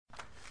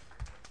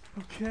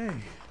Okay,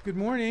 good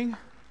morning.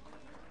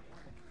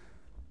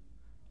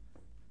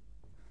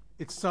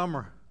 It's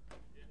summer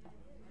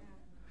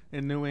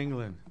in New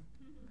England.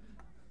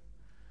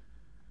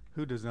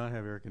 Who does not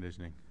have air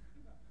conditioning?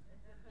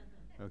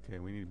 Okay,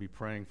 we need to be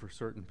praying for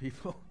certain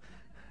people.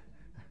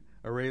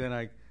 Aurelia and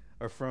I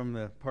are from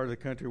the part of the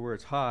country where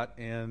it's hot,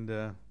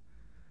 and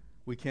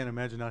we can't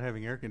imagine not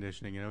having air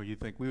conditioning. You know, you'd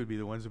think we would be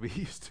the ones that would be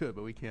used to it,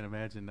 but we can't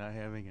imagine not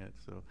having it.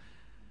 So,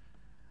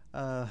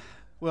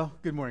 well,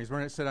 good morning. As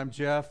Bernadette said, I'm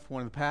Jeff,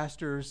 one of the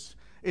pastors.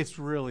 It's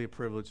really a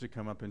privilege to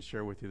come up and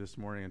share with you this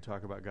morning and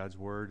talk about God's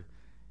Word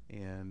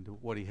and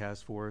what He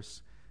has for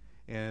us.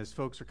 And as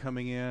folks are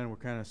coming in, we're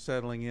kind of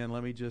settling in.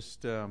 Let me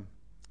just let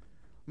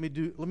me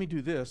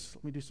do this.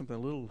 Let me do something a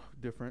little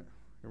different.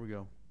 Here we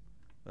go.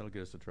 That'll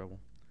get us in trouble.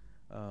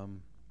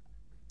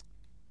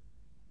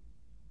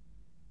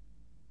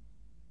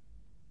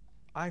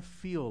 I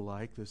feel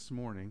like this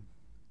morning,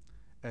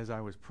 as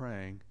I was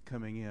praying,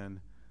 coming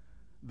in,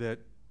 that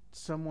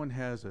someone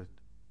has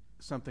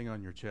something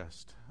on your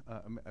chest.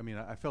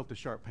 I felt a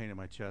sharp pain in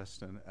my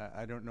chest, and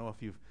I don't know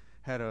if you've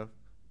had a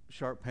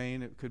sharp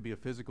pain. It could be a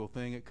physical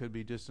thing. It could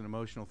be just an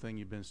emotional thing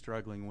you've been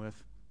struggling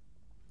with,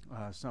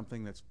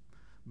 something that's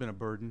been a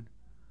burden,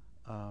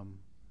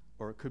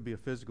 or it could be a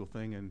physical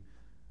thing, and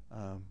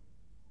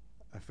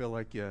I feel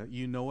like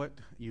you know it,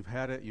 you've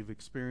had it, you've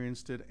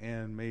experienced it,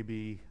 and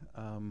maybe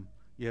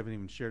you haven't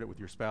even shared it with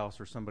your spouse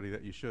or somebody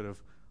that you should have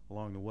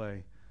along the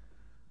way.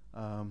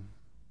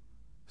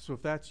 So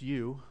if that's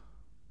you,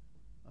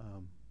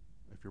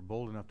 if you're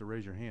bold enough to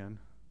raise your hand,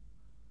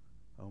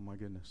 oh my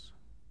goodness.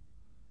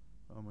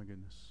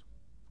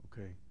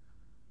 Okay.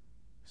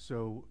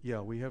 So,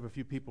 yeah, we have a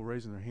few people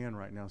raising their hand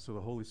right now, so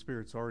the Holy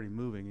Spirit's already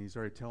moving. He's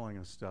already telling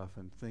us stuff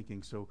and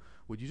thinking. So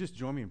would you just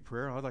join me in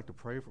prayer? I'd like to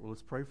pray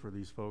let's pray for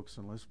these folks,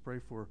 and let's pray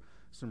for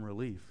some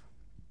relief.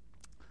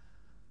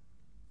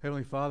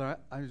 Heavenly Father,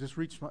 I just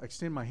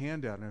extend my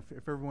hand out, and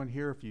if everyone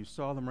here, if you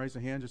saw them raise a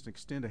hand, just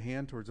extend a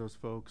hand towards those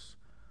folks.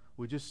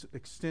 We just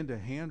extend a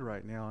hand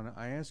right now, and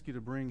I ask you to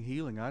bring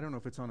healing. I don't know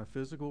if it's on a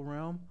physical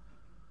realm,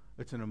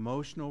 it's an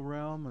emotional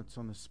realm, it's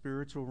on the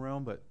spiritual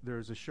realm, but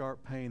there's a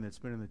sharp pain that's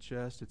been in the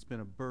chest. It's been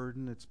a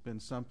burden. It's been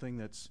something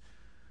that's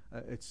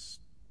it's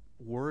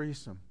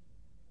worrisome.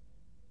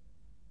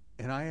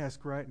 And I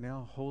ask right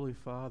now, Holy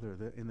Father,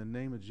 that in the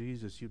name of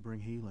Jesus, you'd bring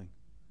healing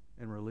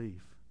and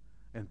relief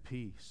and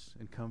peace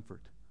and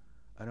comfort.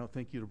 I don't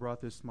think you'd have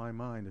brought this to my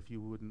mind if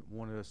you wouldn't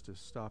want us to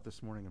stop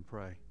this morning and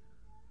pray.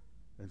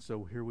 And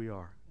so here we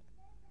are.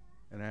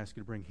 And I ask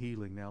you to bring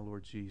healing now,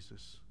 Lord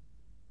Jesus.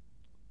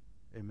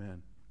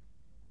 Amen.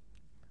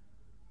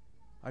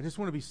 I just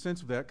want to be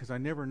sensitive to that because I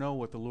never know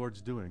what the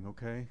Lord's doing,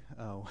 okay?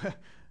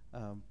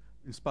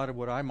 In spite of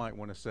what I might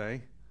want to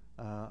say,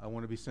 I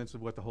want to be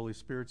sensitive to what the Holy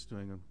Spirit's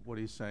doing and what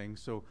He's saying.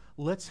 So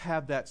let's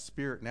have that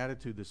spirit and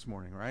attitude this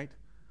morning, right?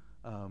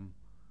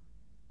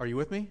 Are you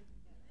with me?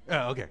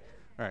 Oh, okay.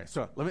 All right.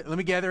 So let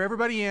me gather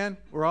everybody in.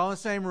 We're all in the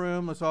same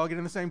room. Let's all get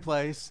in the same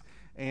place.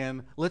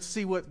 And let's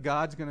see what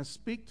God's going to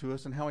speak to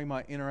us and how He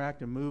might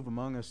interact and move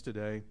among us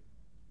today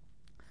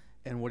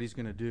and what He's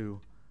going to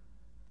do.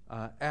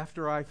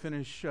 After I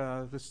finish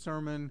this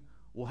sermon,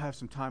 we'll have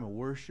some time of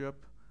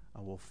worship.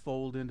 We'll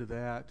fold into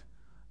that,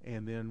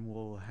 and then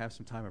we'll have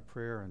some time of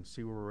prayer and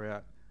see where we're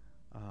at.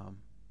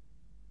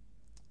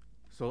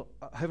 So,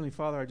 Heavenly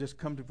Father, I just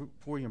come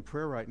before you in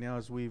prayer right now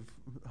as we've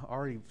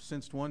already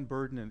sensed one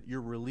burden, and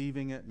you're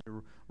relieving it, and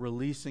you're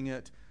releasing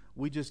it.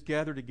 We just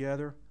gather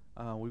together.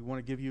 We want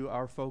to give you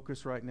our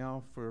focus right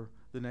now for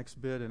the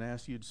next bit and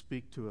ask you to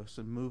speak to us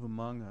and move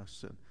among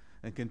us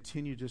and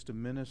continue just to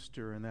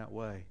minister in that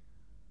way.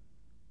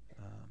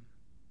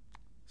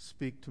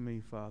 Speak to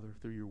me, Father,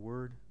 through your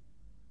word.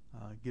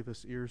 Give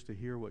us ears to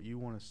hear what you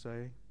want to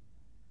say.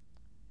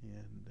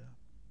 And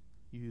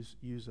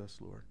use us,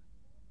 Lord.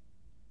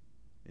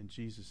 In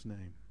Jesus'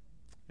 name,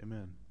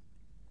 amen.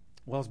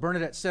 Well, as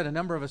Bernadette said, a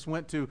number of us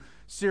went to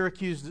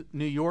Syracuse,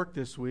 New York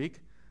this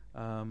week.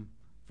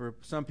 For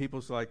some people,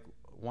 it's like,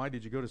 why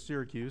did you go to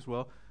Syracuse?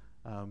 Well,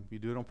 you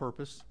do it on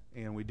purpose,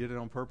 and we did it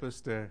on purpose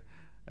to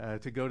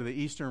go to the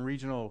Eastern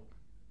Regional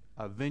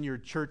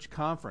Vineyard Church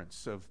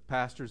Conference of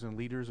pastors and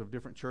leaders of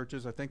different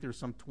churches. I think there's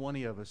some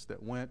 20 of us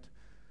that went.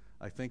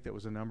 I think that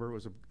was a number. It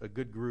was a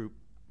good group.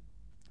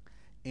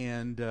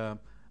 And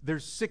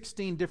there's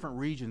 16 different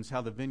regions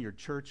how the Vineyard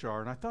Church are,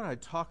 and I thought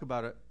I'd talk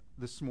about it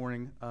this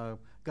morning.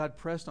 God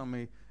pressed on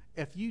me,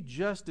 if you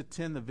just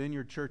attend the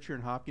Vineyard Church here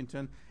in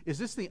Hopkinton, is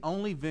this the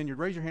only vineyard?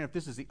 Raise your hand if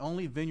this is the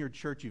only Vineyard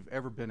Church you've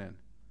ever been in.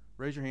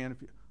 Raise your hand.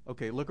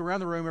 Okay, look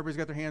around the room. Everybody's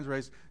got their hands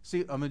raised.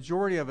 See, a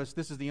majority of us,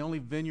 this is the only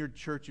Vineyard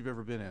Church you've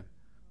ever been in.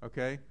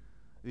 Okay?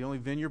 The only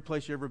vineyard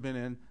place you've ever been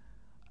in.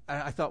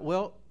 And I thought,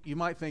 well, you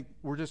might think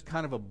we're just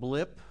kind of a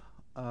blip,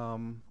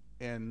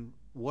 and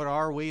what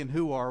are we and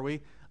who are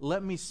we?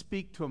 Let me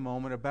speak to a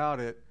moment about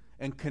it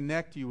and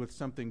connect you with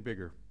something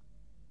bigger.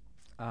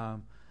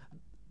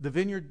 The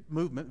Vineyard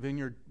Movement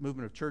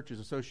of Churches,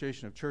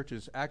 Association of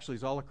Churches, actually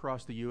is all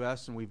across the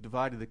U.S., and we've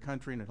divided the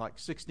country into like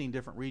 16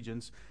 different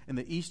regions. In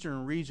the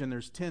eastern region,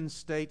 there's 10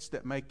 states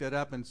that make that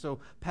up, and so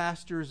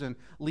pastors and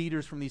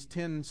leaders from these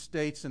 10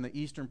 states in the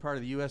eastern part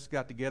of the U.S.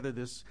 got together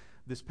this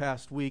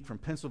past week from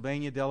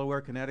Pennsylvania, Delaware,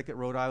 Connecticut,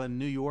 Rhode Island,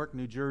 New York,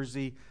 New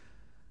Jersey,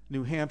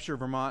 New Hampshire,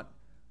 Vermont,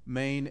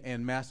 Maine,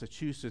 and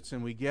Massachusetts,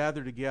 and we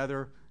gather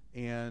together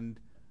and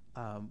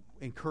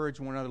encourage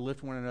one another,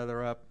 lift one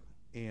another up,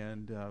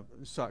 and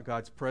sought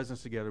God's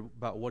presence together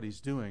about what He's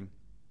doing.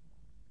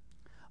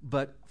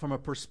 But from a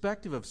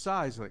perspective of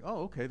size, like,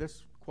 oh, okay,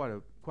 that's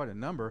quite a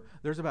number.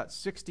 There's about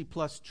 60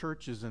 plus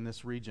churches in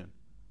this region.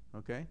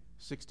 Okay,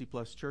 60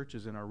 plus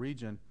churches in our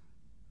region.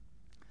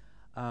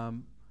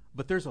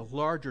 But there's a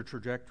larger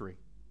trajectory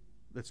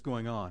that's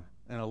going on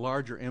and a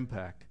larger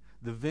impact.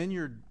 The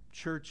Vineyard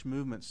Church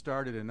movement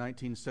started in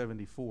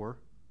 1974.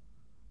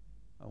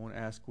 I want to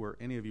ask where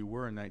any of you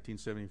were in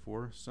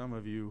 1974. Some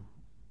of you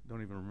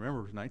don't even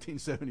remember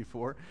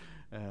 1974,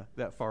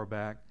 that far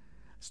back.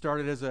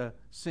 Started as a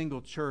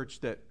single church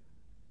that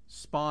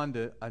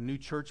spawned a new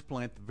church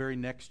plant the very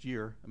next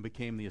year and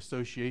became the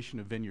Association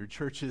of Vineyard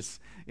Churches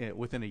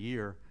within a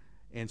year,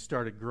 and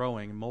started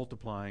growing and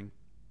multiplying.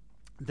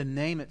 The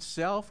name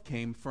itself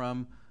came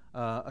from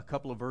a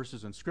couple of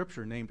verses in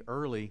Scripture named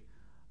early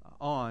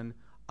on.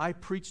 I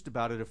preached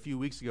about it a few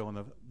weeks ago on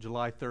the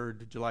July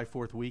 3rd, July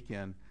 4th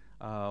weekend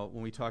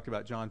when we talked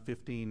about John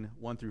 15,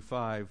 1 through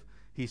 5.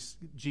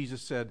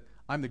 Jesus said,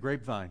 I'm the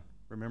grapevine,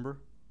 remember?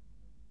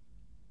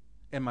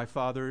 And my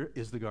Father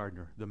is the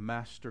gardener, the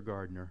master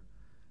gardener.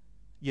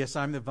 Yes,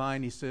 I'm the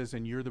vine, he says,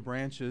 and you're the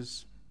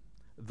branches.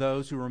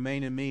 Those who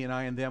remain in me and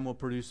I in them will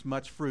produce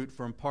much fruit,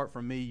 for apart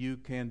from me you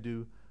can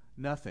do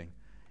nothing.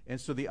 And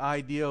so the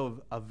idea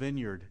of a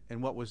vineyard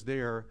and what was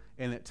there,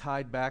 and it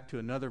tied back to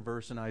another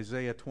verse in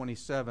Isaiah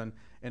 27,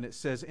 and it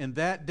says, in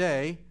that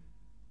day,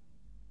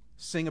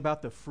 sing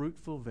about the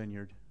fruitful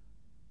vineyard.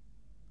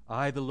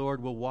 I, the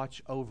Lord, will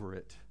watch over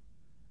it,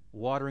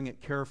 watering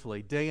it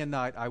carefully. Day and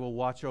night I will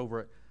watch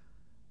over it,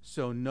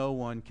 so no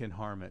one can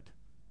harm it.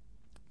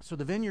 So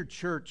the Vineyard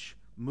Church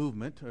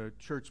movement, or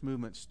church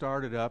movement,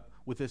 started up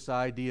with this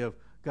idea of,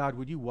 God,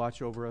 would you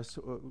watch over us?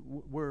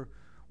 We're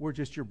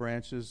just your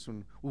branches,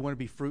 and we want to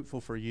be fruitful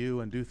for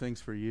you and do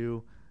things for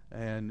you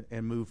and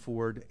move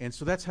forward. And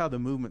so that's how the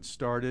movement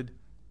started.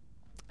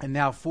 And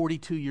now,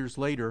 42 years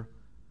later,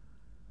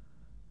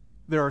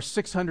 there are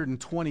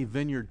 620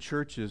 Vineyard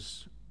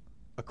churches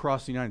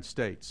across the United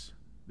States.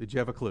 Did you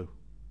have a clue?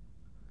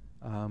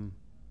 And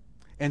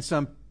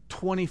some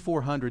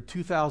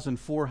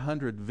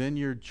 2,400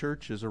 Vineyard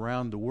churches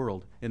around the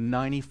world in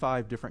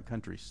 95 different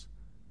countries.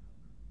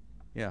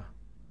 Yeah.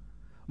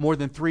 More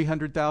than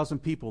 300,000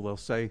 people, they'll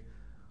say,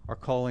 are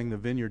calling the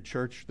Vineyard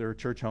Church their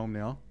church home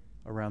now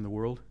around the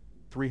world.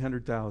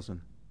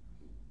 300,000.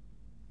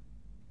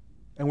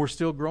 And we're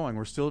still growing.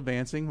 We're still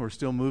advancing. We're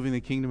still moving the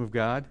kingdom of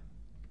God.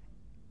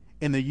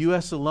 In the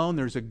U.S. alone,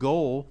 there's a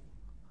goal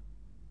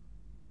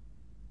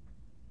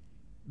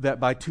that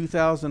by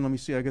 2000, let me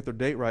see, I get the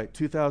date right,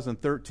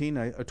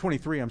 2013,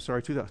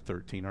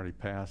 2013 already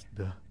passed,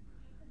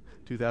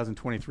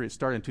 2023, it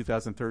started in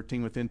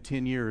 2013, within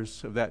 10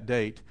 years of that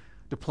date,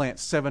 to plant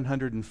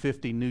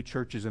 750 new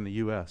churches in the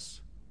U.S.,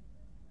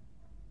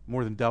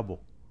 more than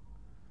double.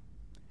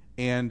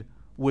 And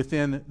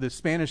within the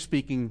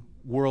Spanish-speaking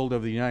world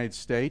of the United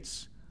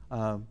States,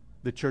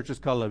 the church is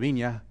called La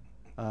Viña,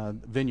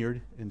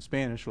 vineyard in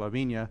Spanish, La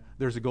Viña.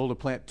 There's a goal to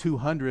plant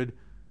 200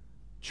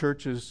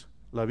 churches,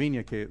 La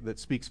Viña, that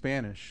speak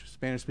Spanish,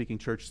 Spanish-speaking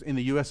churches in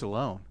the U.S.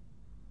 alone,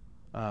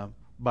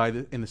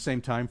 in the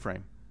same time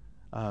frame.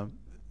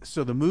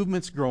 So the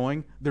movement's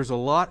growing. There's a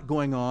lot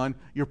going on.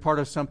 You're part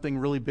of something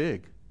really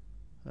big.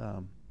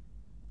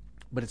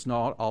 But it's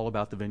not all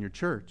about the Vineyard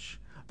Church.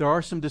 There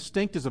are some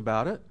distinctives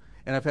about it,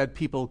 and I've had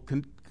people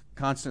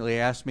constantly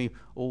ask me,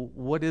 well,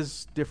 what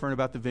is different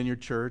about the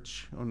Vineyard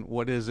Church, and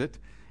what is it?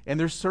 And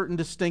there's certain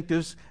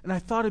distinctives, and I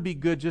thought it'd be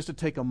good just to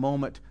take a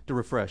moment to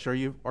refresh. Are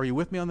you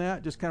with me on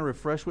that? Just kind of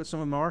refresh what some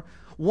of them are.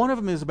 One of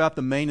them is about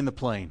the main and the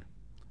plain.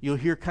 You'll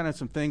hear kind of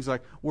some things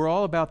like, we're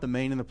all about the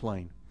main and the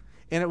plain.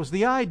 And it was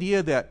the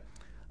idea that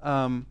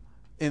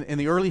in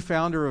the early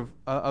founder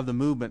of the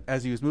movement,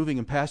 as he was moving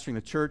and pastoring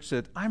the church,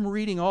 said, I'm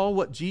reading all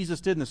what Jesus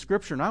did in the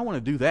Scripture, and I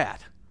want to do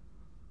that.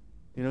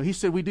 You know, he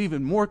said we do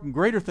even more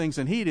greater things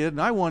than he did,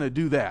 and I want to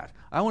do that.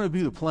 I want to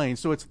be the plain.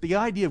 So it's the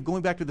idea of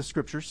going back to the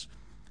Scriptures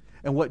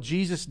and what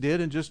Jesus did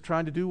and just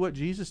trying to do what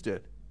Jesus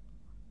did.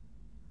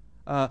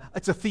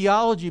 It's a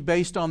theology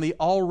based on the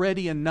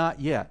already and not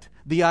yet.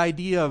 The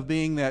idea of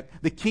being that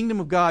the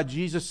kingdom of God,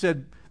 Jesus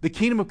said, the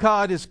kingdom of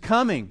God is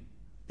coming.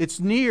 It's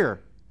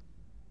near.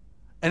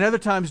 And other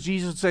times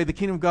Jesus would say, the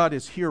kingdom of God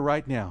is here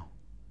right now.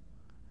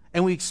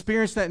 And we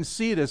experience that and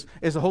see it as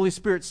the Holy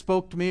Spirit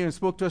spoke to me and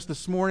spoke to us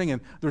this morning,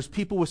 and there's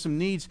people with some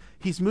needs.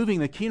 He's moving.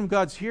 The kingdom of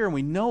God's here, and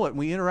we know it, and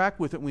we interact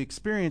with it, and we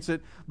experience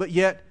it. But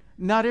yet,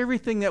 not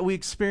everything that we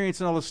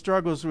experience and all the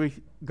struggles we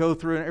go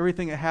through and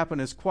everything that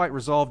happened is quite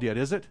resolved yet,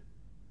 is it?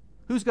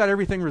 Who's got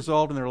everything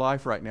resolved in their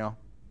life right now?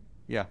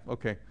 Yeah,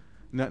 okay.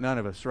 None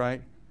of us,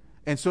 right?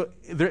 And so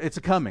it's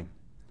a coming.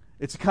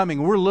 It's a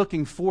coming. We're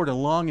looking forward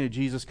and longing to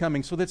Jesus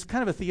coming. So that's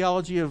kind of a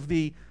theology of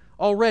the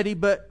already,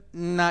 but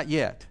not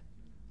yet.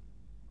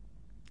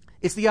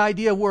 It's the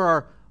idea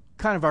where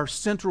our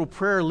central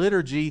prayer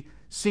liturgy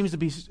seems to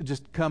be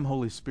just, come,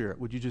 Holy Spirit,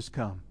 would you just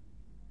come?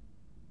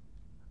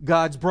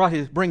 God's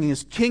bringing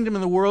His kingdom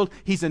in the world.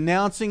 He's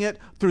announcing it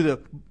through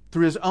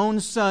His own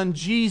Son,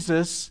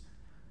 Jesus.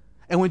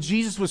 And when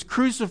Jesus was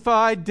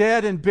crucified,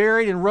 dead, and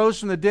buried, and rose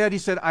from the dead, He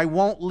said, I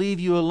won't leave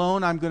you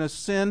alone. I'm going to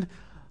send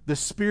the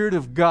Spirit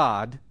of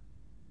God,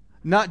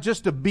 not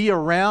just to be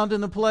around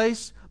in the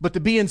place, but to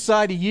be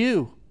inside of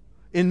you,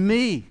 in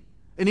me,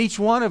 in each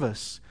one of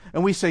us.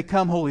 And we say,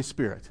 come, Holy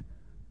Spirit.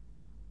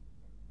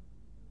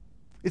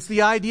 It's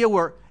the idea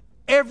where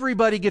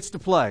everybody gets to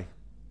play.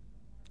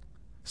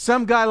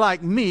 Some guy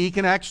like me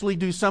can actually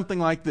do something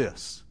like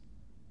this.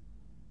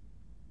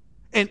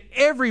 And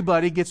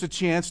everybody gets a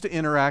chance to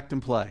interact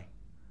and play.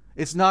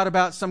 It's not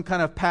about some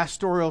kind of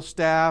pastoral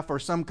staff or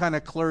some kind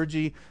of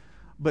clergy.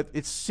 But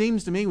it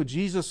seems to me when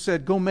Jesus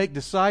said, go make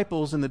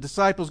disciples, and the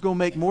disciples go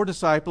make more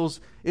disciples,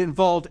 it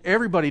involved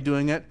everybody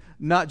doing it,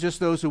 not just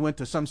those who went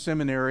to some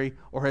seminary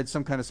or had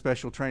some kind of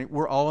special training.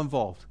 We're all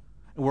involved,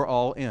 and we're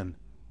all in.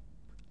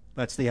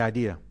 That's the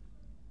idea.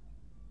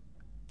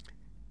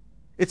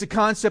 It's a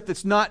concept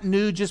that's not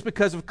new just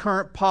because of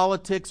current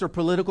politics or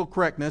political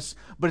correctness,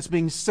 but it's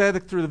being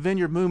said through the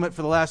Vineyard movement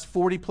for the last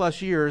 40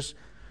 plus years.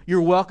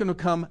 You're welcome to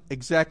come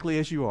exactly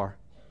as you are.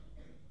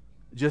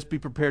 Just be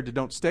prepared to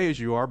don't stay as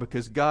you are,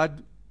 because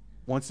God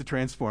wants to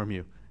transform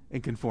you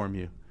and conform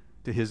you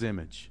to His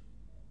image.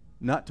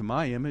 Not to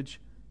my image,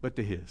 but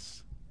to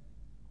His.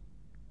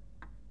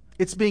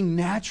 It's being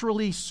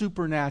naturally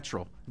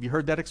supernatural. Have you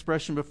heard that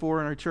expression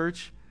before in our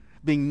church?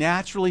 Being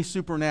naturally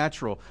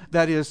supernatural.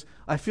 That is,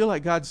 I feel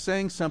like God's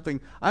saying something.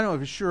 I don't know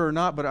if it's sure or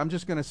not, but I'm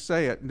just going to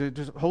say it.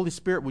 Just, Holy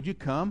Spirit, would you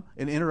come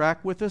and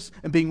interact with us?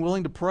 And being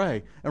willing to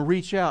pray and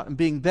reach out and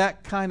being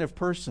that kind of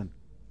person.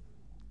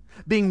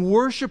 Being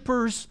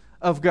worshipers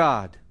of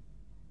God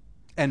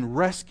and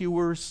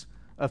rescuers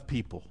of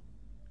people.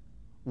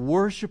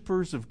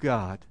 Worshipers of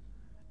God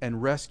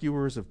and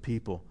rescuers of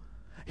people.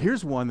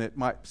 Here's one that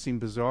might seem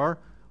bizarre.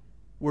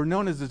 We're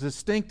known as a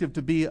distinctive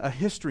to be a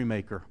history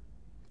maker.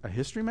 A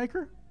history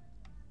maker?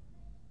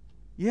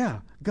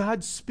 Yeah,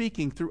 God's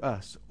speaking through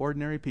us,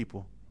 ordinary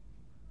people,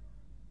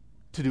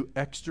 to do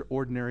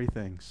extraordinary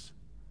things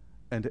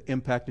and to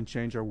impact and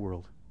change our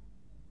world.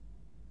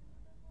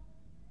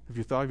 Have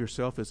you thought of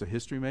yourself as a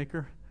history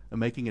maker and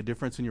making a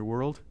difference in your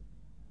world?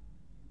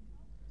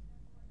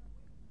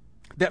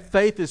 That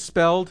faith is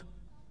spelled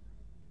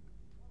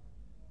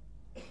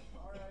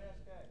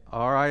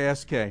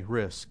R-I-S-K,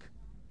 risk.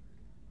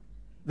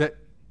 That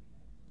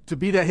to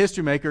be that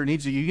history maker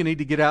you need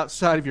to get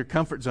outside of your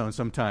comfort zone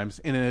sometimes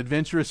in an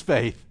adventurous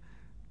faith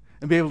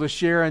and be able to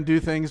share and do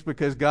things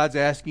because God's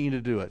asking you to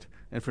do it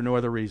and for no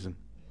other reason.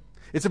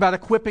 It's about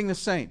equipping the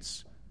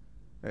saints,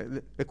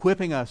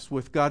 equipping us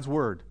with God's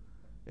Word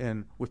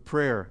and with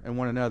prayer and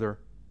one another.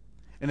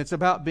 And it's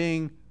about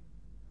being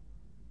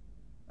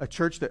a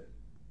church that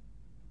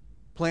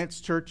plants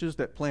churches,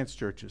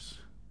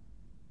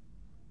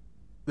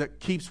 that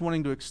keeps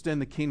wanting to extend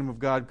the kingdom of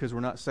God because we're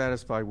not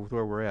satisfied with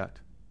where we're at.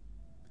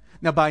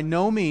 Now, by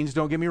no means,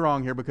 don't get me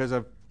wrong here because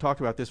I've talked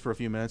about this for a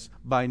few minutes,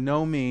 by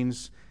no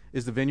means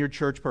is the Vineyard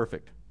Church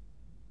perfect.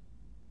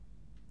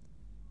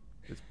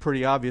 It's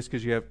pretty obvious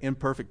because you have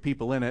imperfect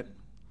people in it.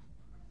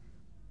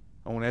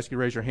 I won't ask you to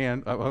raise your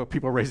hand.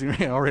 People are raising their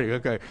hand already.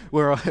 Okay,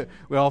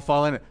 we all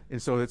fall in it, and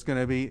so it's going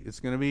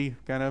to be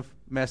kind of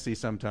messy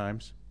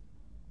sometimes.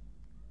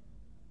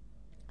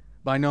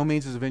 By no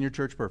means is the Vineyard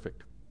Church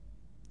perfect,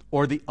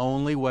 or the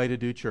only way to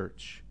do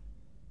church.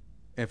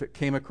 If it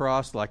came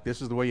across like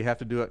this is the way you have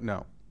to do it,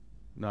 no,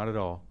 not at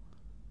all.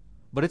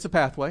 But it's a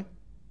pathway.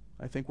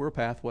 I think we're a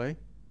pathway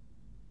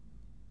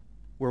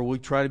where we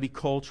try to be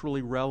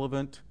culturally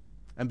relevant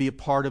and be a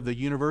part of the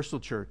universal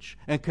church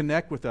and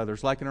connect with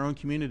others, like in our own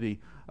community.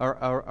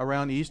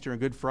 Around Easter and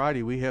Good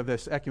Friday, we have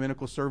this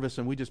ecumenical service,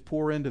 and we just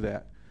pour into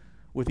that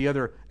with the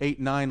other 8,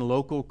 9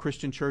 local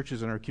Christian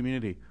churches in our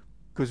community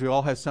because we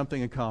all have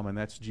something in common.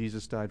 That's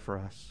Jesus died for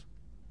us.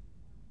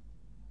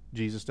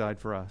 Jesus died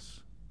for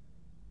us.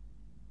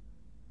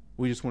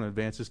 We just want to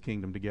advance His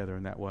kingdom together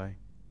in that way.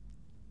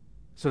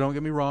 So don't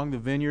get me wrong, the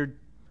Vineyard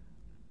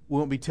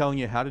won't be telling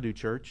you how to do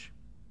church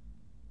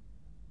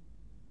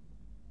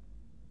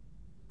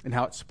and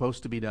how it's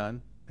supposed to be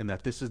done and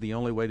that this is the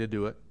only way to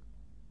do it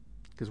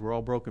because we're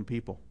all broken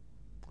people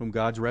whom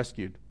God's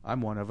rescued.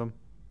 I'm one of them.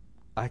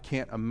 I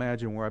can't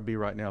imagine where I'd be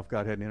right now if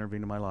God hadn't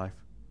intervened in my life.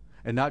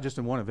 And not just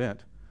in one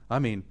event. I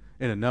mean,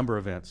 in a number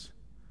of events.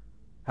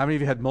 How many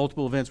of you had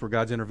multiple events where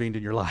God's intervened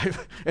in your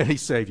life and He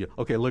saved you?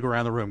 Okay, look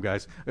around the room,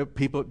 guys.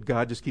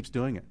 God just keeps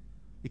doing it.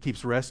 He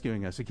keeps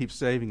rescuing us. He keeps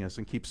saving us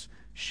and keeps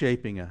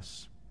shaping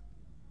us.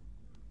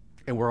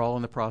 And we're all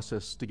in the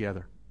process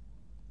together.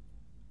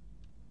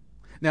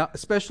 Now,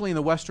 especially in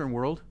the Western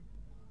world,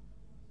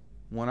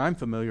 one I'm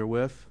familiar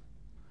with,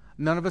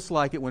 none of us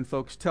like it when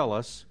folks tell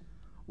us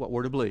what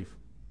we're to believe.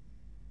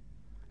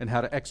 and how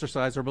to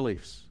exercise our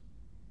beliefs.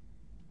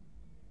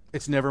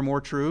 It's never more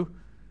true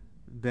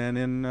than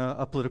in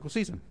a political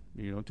season.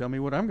 You don't tell me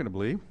what I'm going to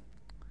believe.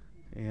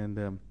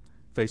 And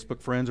Facebook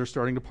friends are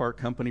starting to part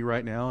company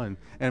right now,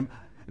 and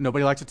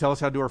nobody likes to tell us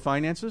how to do our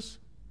finances.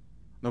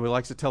 Nobody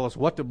likes to tell us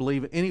what to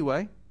believe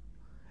anyway,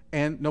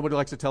 and nobody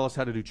likes to tell us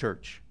how to do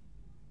church.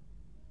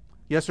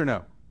 Yes or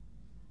no?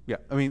 Yeah.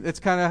 I mean, it's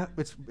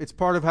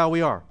part of how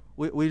we are.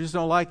 We just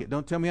don't like it.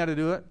 Don't tell me how to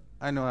do it.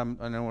 I know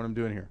what I'm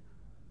doing here.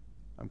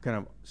 I'm kind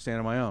of standing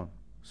on my own.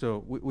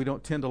 So we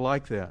don't tend to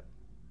like that.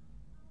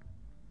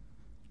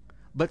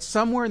 But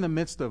somewhere in the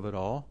midst of it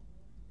all,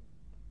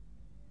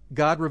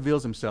 God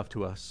reveals himself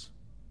to us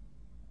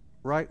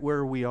right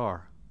where we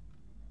are.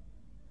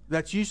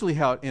 That's usually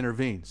how it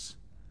intervenes.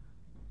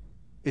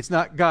 It's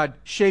not God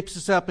shapes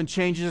us up and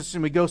changes us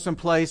and we go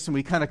someplace and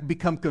we kind of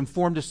become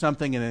conformed to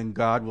something and then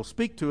God will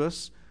speak to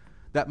us.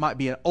 That might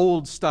be an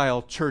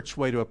old-style church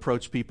way to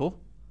approach people.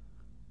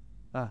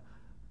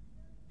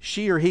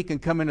 She or he can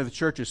come into the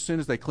church as soon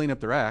as they clean up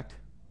their act,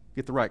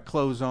 get the right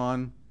clothes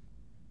on,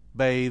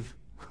 bathe,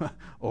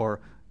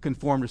 or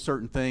conform to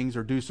certain things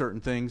or do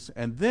certain things,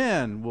 and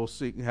then we'll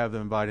have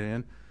them invited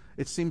in.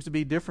 It seems to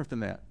be different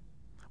than that.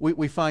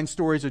 We find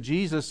stories of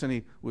Jesus, and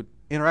he would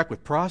interact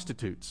with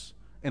prostitutes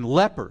and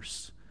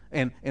lepers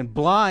and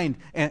blind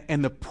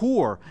and the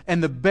poor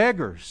and the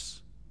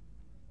beggars.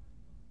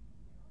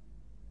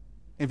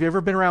 Have you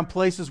ever been around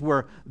places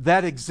where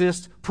that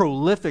exists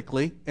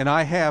prolifically, and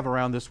I have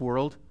around this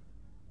world?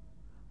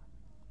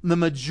 The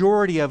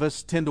majority of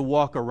us tend to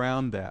walk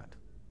around that.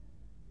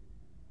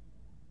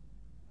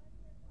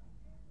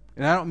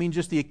 And I don't mean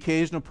just the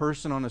occasional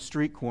person on a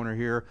street corner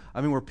here.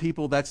 I mean where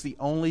people, that's the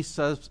only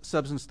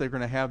substance they're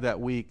going to have that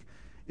week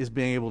is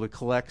being able to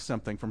collect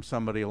something from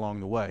somebody along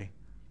the way.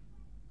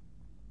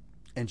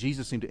 And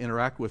Jesus seemed to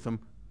interact with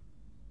them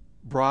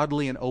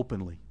broadly and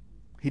openly.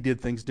 He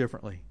did things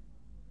differently.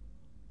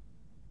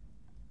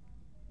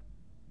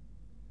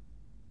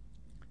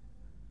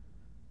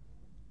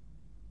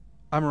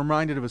 I'm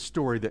reminded of a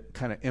story that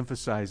kind of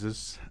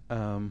emphasizes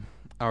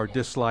our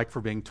dislike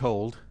for being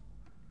told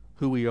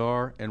who we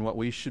are and what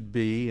we should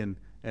be and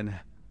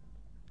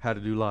how to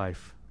do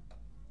life.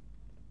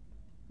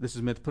 This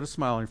is meant to put a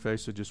smile on your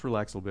face, so just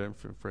relax a little bit.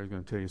 I'm afraid I'm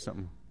going to tell you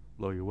something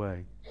blow you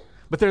away.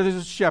 But there's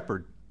a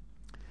shepherd,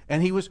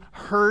 and he was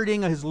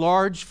herding his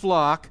large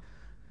flock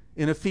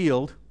in a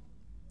field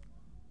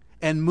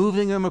and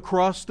moving them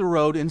across the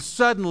road, and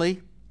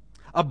suddenly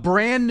a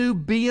brand new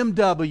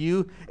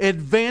BMW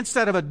advanced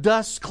out of a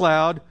dust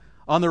cloud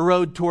on the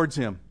road towards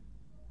him.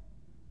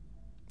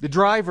 The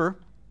driver,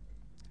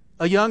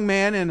 a young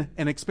man in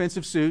an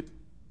expensive suit,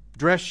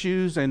 dress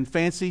shoes, and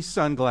fancy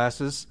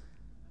sunglasses,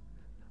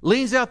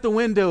 leans out the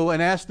window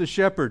and asks the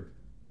shepherd,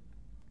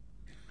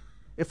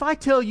 "If I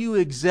tell you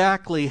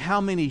exactly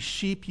how many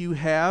sheep you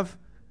have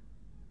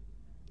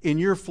in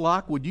your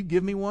flock, would you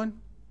give me one?"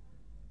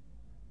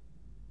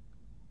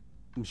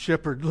 And the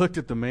shepherd looked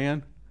at the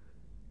man,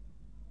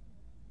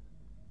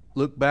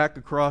 looked back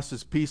across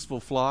his peaceful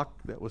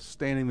flock that was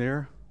standing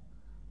there.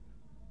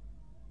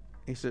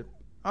 He said,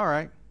 "All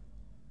right,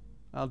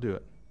 I'll do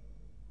it."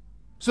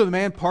 So the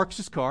man parks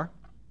his car,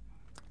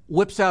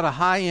 whips out a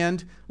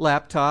high-end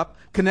laptop,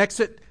 connects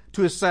it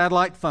to his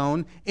satellite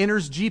phone,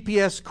 enters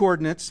GPS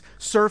coordinates,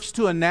 surfs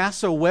to a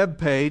NASA web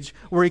page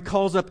where he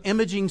calls up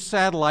imaging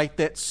satellite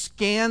that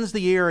scans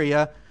the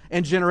area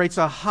and generates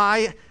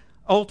a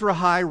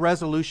ultra-high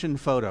resolution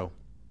photo.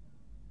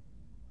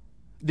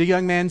 The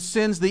young man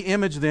sends the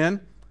image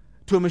then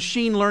to a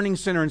machine learning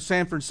center in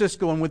San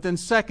Francisco, and within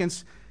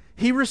seconds,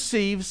 he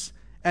receives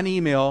an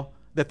email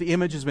that the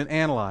image has been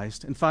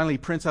analyzed, and finally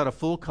prints out a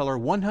full-color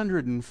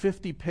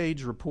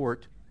 150-page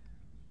report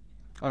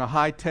on a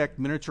high-tech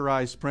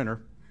miniaturized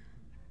printer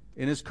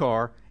in his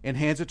car and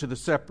hands it to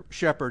the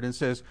shepherd and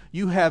says,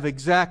 "You have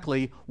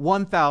exactly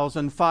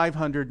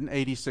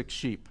 1,586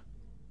 sheep."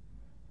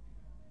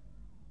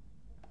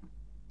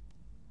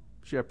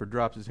 Shepherd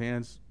drops his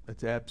hands.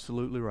 "That's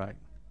absolutely right.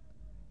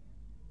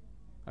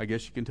 I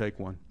guess you can take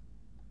one."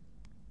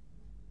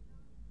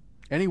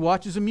 And he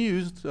watches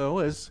amused, so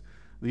as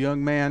the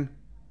young man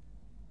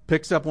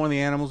picks up one of the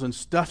animals and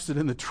stuffs it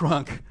in the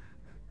trunk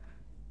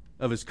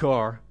of his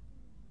car.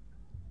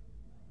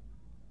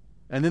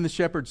 And then the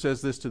shepherd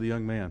says this to the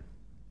young man.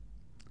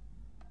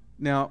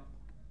 "Now,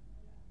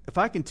 if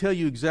I can tell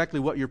you exactly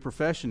what your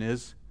profession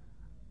is,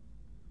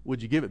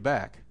 would you give it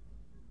back?"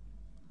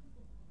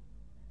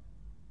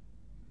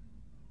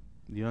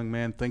 The young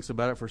man thinks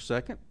about it for a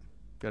second.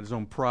 Got his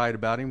own pride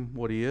about him,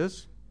 what he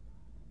is.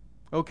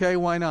 "Okay,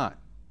 why not?"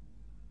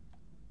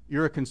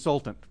 "You're a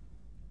consultant,"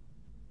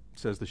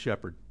 says the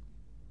shepherd.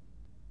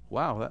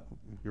 "Wow,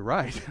 you're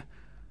right."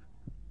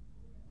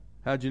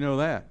 "How'd you know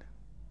that?"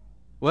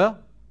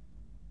 "Well,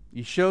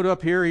 you showed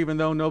up here even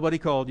though nobody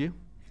called you.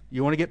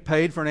 You want to get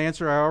paid for an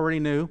answer I already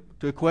knew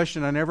to a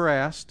question I never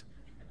asked.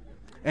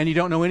 And you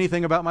don't know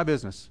anything about my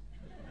business.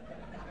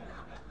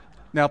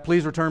 Now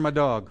please return my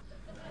dog."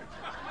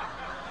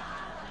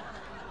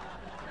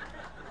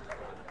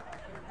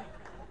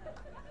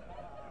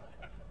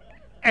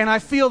 And I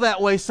feel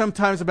that way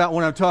sometimes about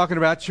when I'm talking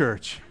about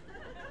church.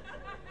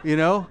 You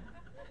know?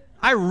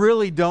 I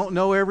really don't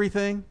know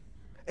everything,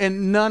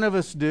 and none of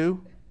us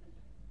do.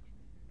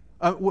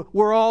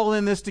 We're all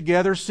in this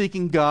together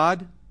seeking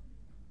God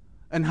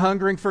and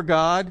hungering for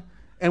God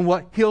and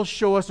what He'll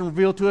show us and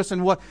reveal to us,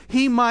 and what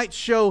He might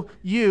show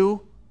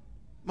you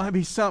might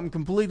be something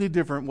completely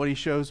different what He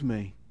shows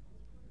me.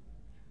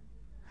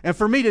 And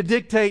for me to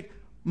dictate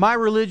my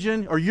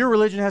religion or your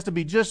religion has to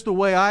be just the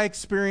way I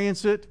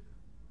experience it,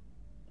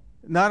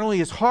 not only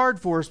is hard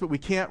for us, but we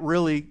can't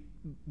really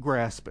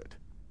grasp it.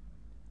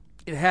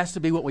 It has to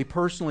be what we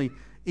personally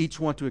each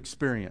want to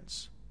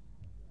experience.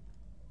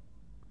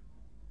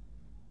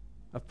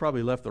 I've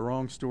probably left the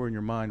wrong story in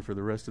your mind for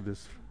the rest of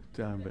this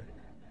time, but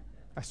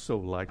I so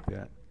like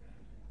that.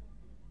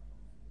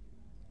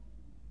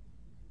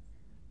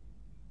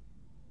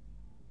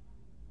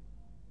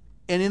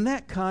 And in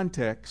that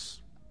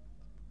context,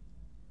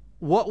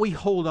 what we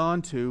hold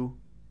on to,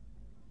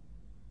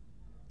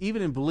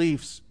 even in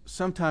beliefs,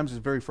 sometimes is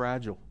very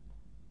fragile.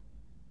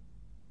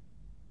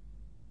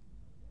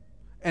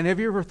 And have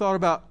you ever thought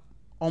about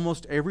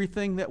almost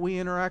everything that we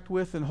interact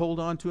with and hold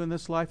on to in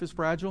this life is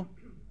fragile?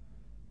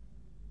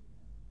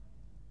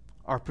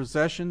 Our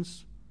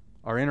possessions,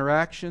 our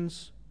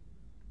interactions,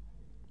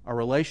 our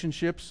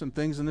relationships and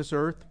things in this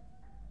earth.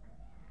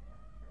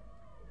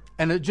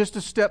 And just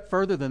a step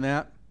further than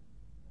that,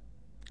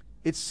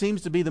 it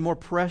seems to be the more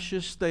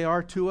precious they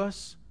are to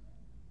us,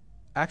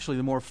 actually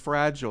the more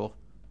fragile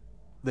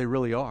they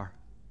really are.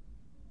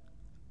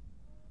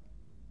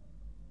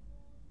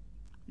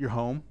 Your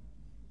home,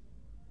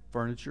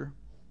 furniture,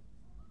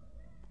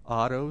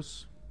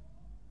 autos,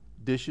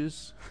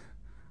 dishes.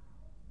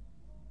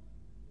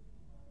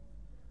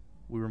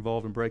 We were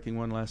involved in breaking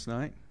one last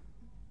night.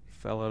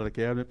 Fell out of the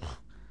cabinet.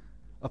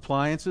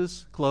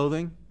 Appliances,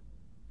 clothing,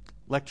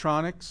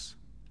 electronics,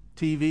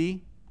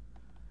 TV.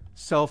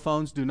 Cell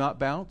phones do not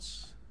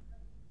bounce.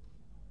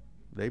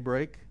 They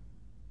break.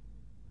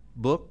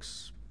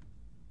 Books.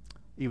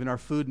 Even our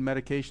food and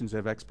medications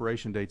have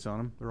expiration dates on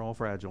them. They're all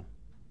fragile.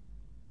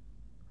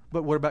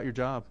 But what about your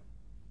job?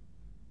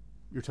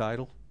 Your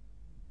title?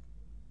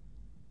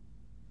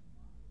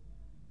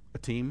 A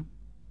team?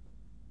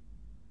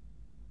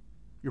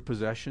 Your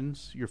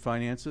possessions, your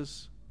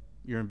finances,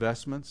 your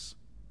investments,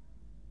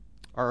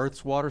 our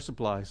Earth's water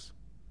supplies,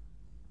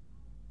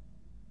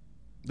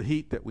 the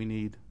heat that we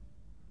need.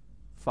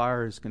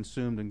 Fire is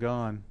consumed and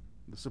gone,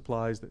 the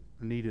supplies that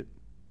are needed.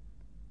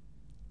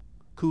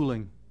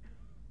 Cooling.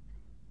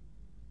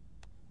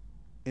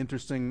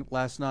 Interesting,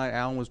 last night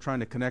Alan was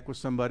trying to connect with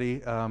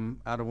somebody out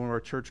of one of our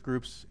church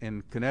groups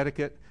in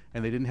Connecticut,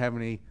 and they didn't have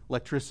any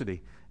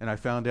electricity. And I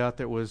found out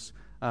that was...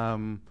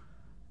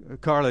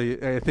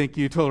 Carly, I think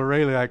you told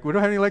Aurelia, like, we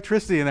don't have any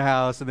electricity in the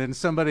house. And then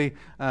somebody,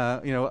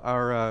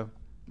 my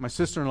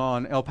sister-in-law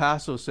in El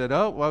Paso said,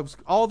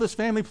 all this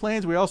family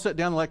plans, we all sat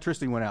down, the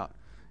electricity went out.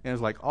 And it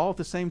was like all at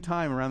the same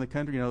time around the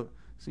country,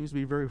 seems to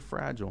be very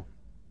fragile.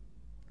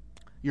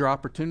 Your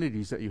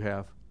opportunities that you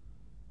have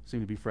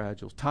seem to be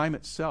fragile. Time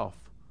itself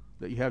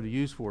that you have to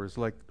use for is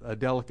like a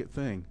delicate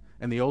thing.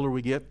 And the older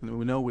we get,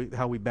 we know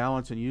how we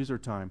balance and use our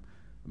time.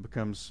 It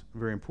becomes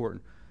very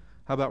important.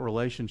 How about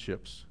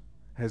relationships?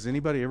 Has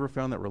anybody ever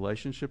found that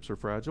relationships are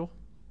fragile?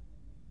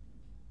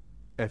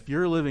 If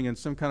you're living in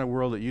some kind of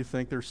world that you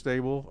think they're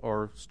stable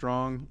or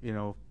strong,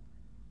 they're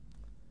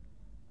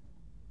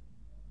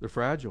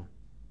fragile.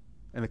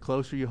 And the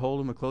closer you hold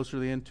them, the closer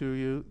they into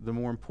you, the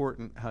more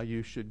important how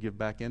you should give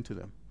back into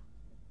them.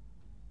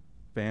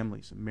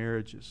 Families and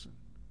marriages, and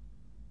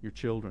your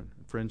children,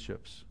 and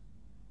friendships.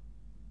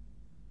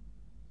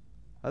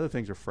 Other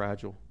things are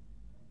fragile.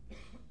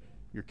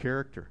 Your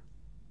character.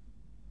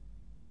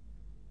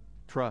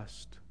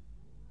 Trust,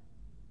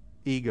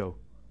 ego,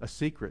 a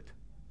secret.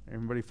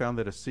 Everybody found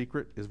that a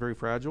secret is very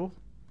fragile,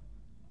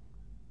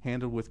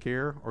 handled with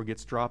care, or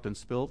gets dropped and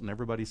spilt and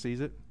everybody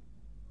sees it.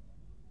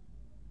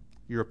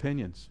 Your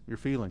opinions, your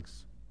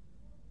feelings.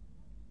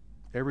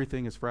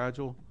 Everything is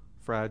fragile,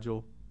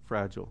 fragile,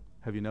 fragile.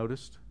 Have you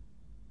noticed?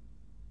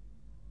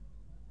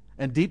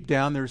 And deep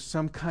down, there's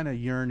some kind of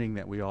yearning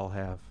that we all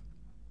have.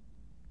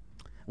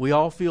 We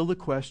all feel the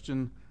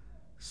question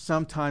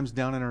sometimes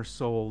down in our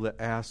soul that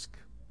asks,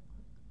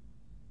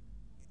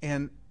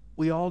 and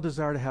we all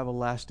desire to have a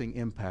lasting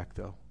impact,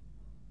 though.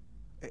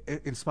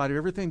 In spite of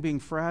everything being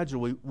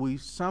fragile, we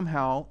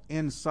somehow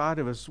inside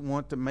of us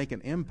want to make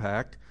an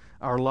impact.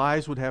 Our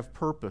lives would have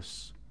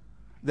purpose.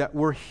 That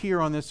we're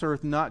here on this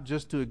earth not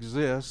just to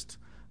exist,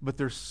 but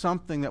there's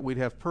something that we'd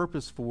have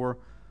purpose for.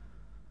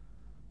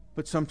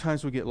 But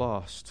sometimes we get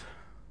lost.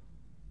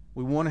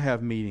 We want to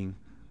have meaning.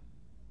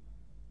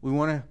 We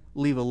want to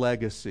leave a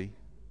legacy.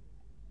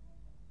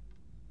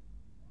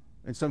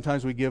 And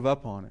sometimes we give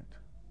up on it.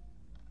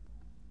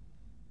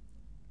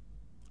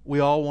 We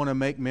all want to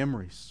make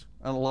memories.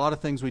 And a lot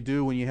of things we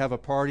do when you have a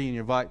party and you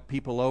invite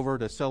people over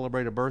to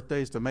celebrate a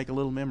birthday is to make a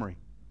little memory.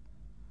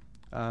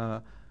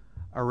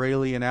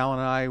 Aurelia and Alan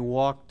and I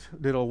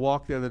did a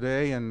walk the other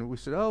day, and we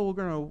said, we're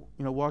going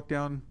to walk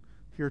down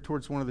here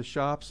towards one of the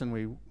shops, and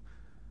we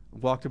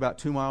walked about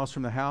 2 miles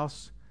from the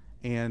house,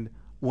 and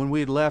when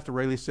we had left,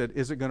 Rayleigh said,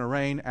 "Is it going to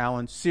rain?"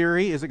 Alan,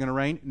 "Siri, is it going to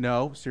rain?"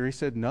 No. Siri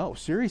said no.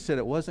 Siri said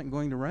it wasn't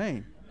going to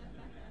rain.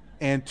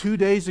 And 2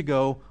 days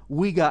ago,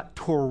 we got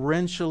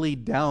torrentially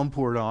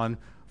downpoured on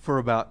for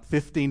about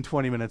 15,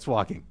 20 minutes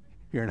walking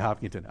here in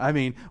Hopkinton. I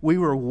mean, we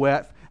were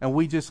wet, and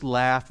we just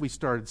laughed. We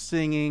started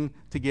singing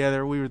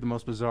together. We were the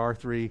most bizarre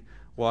three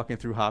walking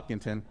through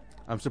Hopkinton.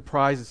 I'm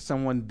surprised that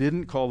someone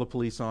didn't call the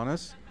police on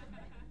us.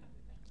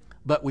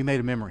 But we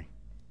made a memory.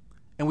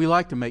 And we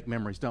like to make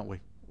memories, don't we?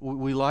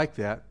 We like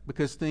that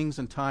because things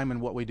and time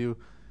and what we do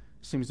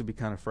seems to be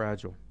kind of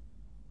fragile.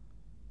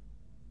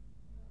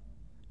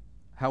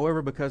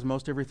 However, because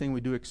most everything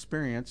we do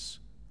experience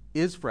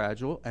is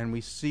fragile and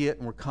we see it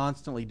and we're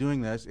constantly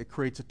doing this, it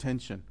creates a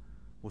tension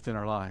within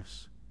our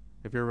lives.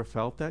 Have you ever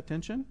felt that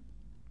tension?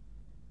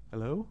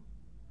 Hello?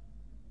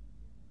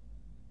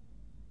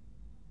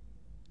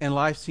 And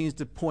life seems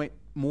to point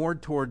more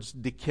towards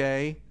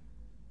decay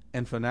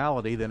and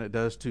finality than it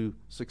does to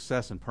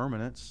success and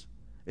permanence.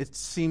 It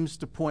seems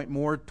to point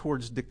more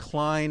towards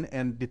decline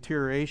and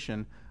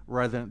deterioration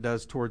rather than it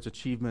does towards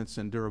achievements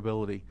and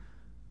durability.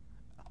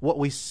 What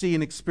we see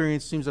and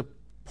experience seems to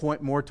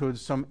point more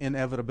towards some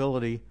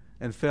inevitability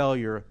and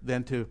failure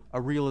than to a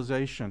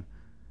realization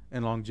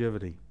and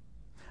longevity.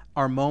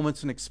 Our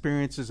moments and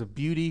experiences of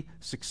beauty,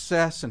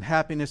 success, and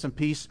happiness and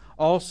peace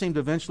all seem to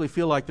eventually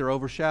feel like they're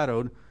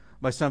overshadowed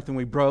by something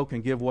we broke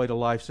and give way to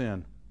life's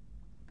end.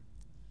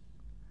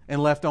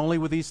 And left only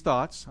with these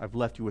thoughts, I've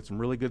left you with some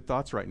really good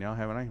thoughts right now,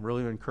 haven't I?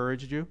 Really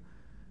encouraged you.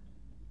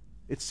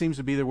 It seems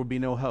to be there would be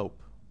no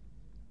hope.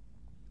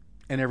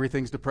 And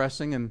everything's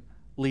depressing and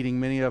leading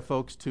many of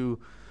folks to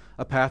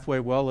a pathway,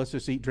 well, let's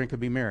just eat, drink,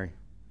 and be merry.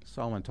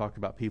 Solomon talked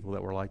about people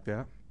that were like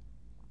that.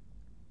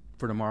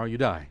 For tomorrow you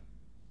die.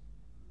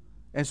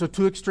 And so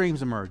two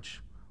extremes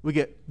emerge. We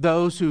get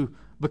those who,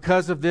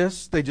 because of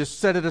this, they just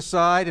set it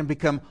aside and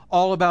become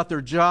all about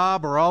their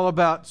job or all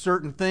about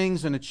certain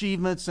things and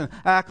achievements and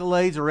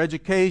accolades or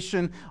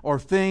education or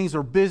things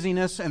or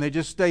busyness, and they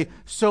just stay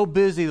so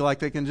busy like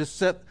they can just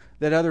set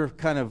that other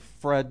kind of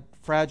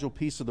fragile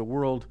piece of the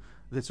world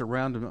that's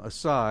around them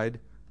aside.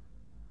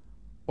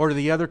 Or to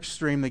the other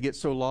extreme, they get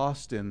so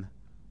lost in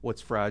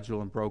what's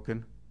fragile and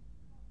broken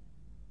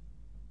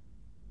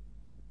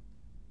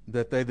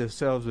that they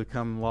themselves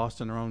become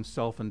lost in their own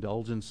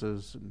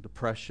self-indulgences and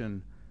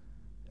depression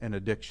and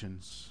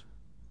addictions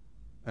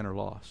and are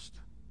lost.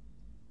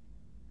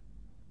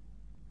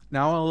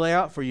 Now I want to lay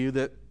out for you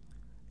that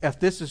if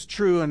this is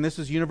true and this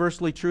is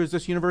universally true, is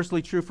this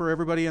universally true for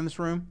everybody in this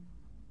room?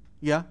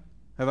 Yeah?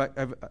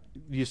 Do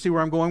you see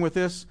where I'm going with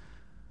this?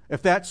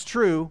 If that's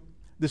true,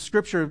 the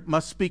Scripture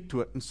must speak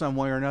to it in some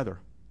way or another.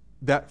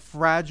 That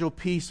fragile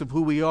piece of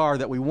who we are,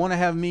 that we want to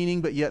have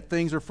meaning, but yet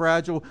things are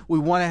fragile. We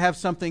want to have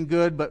something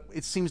good, but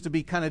it seems to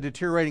be kind of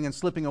deteriorating and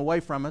slipping away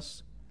from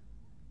us.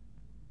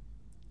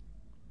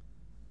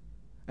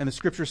 And the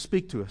Scriptures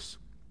speak to us.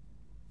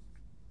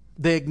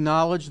 They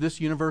acknowledge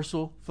this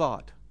universal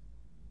thought,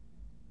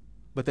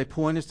 but they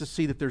point us to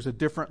see that there's a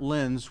different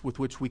lens with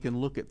which we can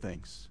look at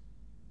things.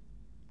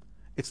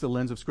 It's the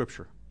lens of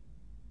Scripture.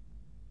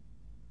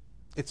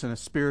 It's in a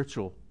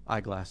spiritual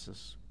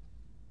eyeglasses.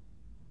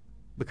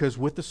 Because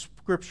with the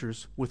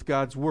Scriptures, with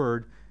God's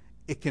Word,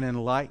 it can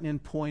enlighten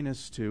and point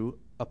us to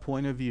a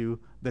point of view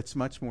that's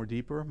much more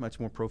deeper, much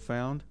more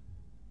profound.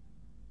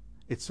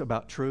 It's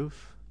about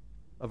truth,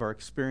 of our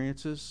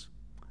experiences,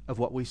 of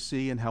what we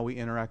see and how we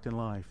interact in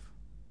life.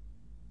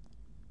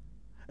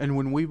 And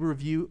when we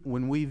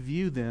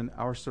view then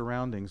our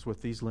surroundings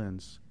with these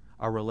lenses,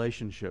 our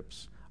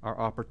relationships, our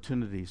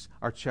opportunities,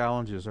 our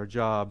challenges, our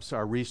jobs,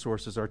 our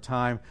resources, our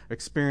time,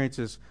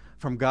 experiences,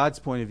 from God's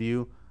point of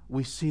view,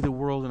 we see the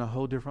world in a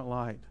whole different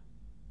light.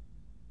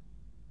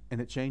 And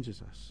it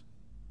changes us.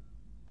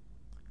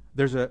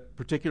 There's a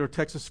particular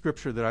text of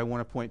Scripture that I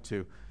want to point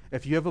to.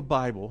 If you have a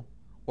Bible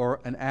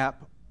or an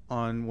app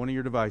on one of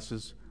your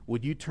devices,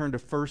 would you turn to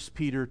 1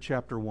 Peter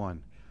chapter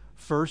 1?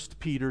 1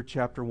 Peter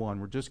chapter 1.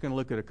 We're just going to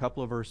look at a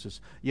couple of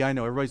verses. Yeah, I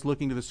know, everybody's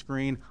looking to the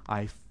screen.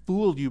 I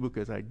fooled you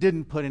because I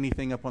didn't put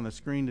anything up on the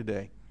screen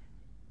today.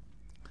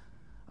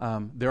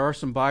 There are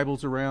some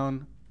Bibles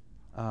around,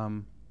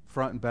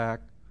 front and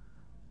back.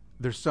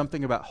 There's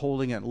something about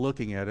holding it and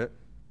looking at it.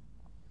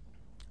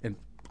 And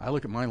I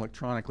look at mine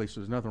electronically, so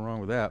there's nothing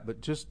wrong with that.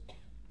 But just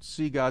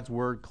see God's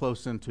Word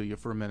close into you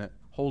for a minute.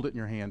 Hold it in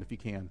your hand if you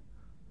can.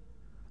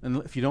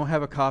 And if you don't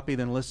have a copy,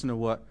 then listen to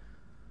what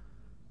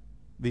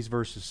these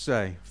verses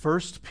say.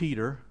 1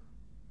 Peter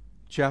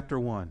chapter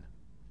 1,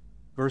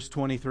 verse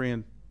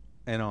 23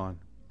 and on.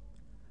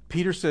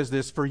 Peter says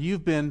this, "For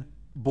you've been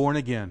born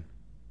again,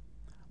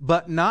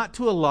 but not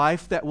to a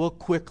life that will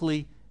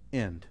quickly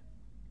end.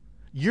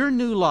 Your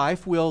new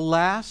life will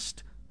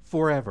last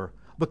forever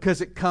because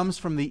it comes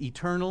from the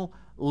eternal,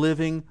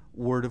 living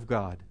Word of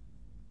God.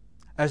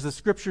 As the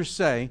Scriptures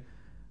say,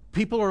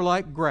 people are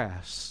like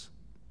grass.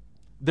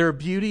 Their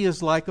beauty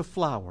is like a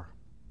flower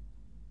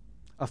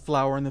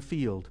in the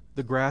field.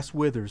 The grass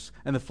withers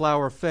and the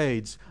flower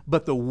fades,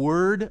 but the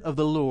word of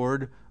the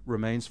Lord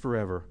remains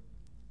forever."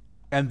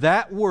 And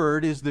that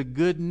word is the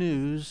good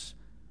news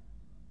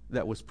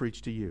that was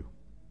preached to you.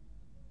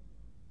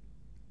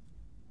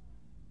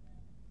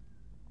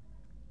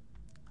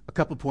 A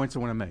couple of points I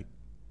want to make.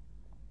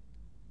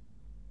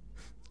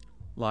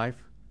 Life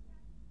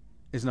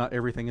is not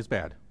everything is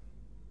bad.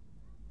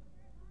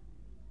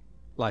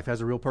 Life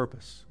has a real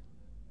purpose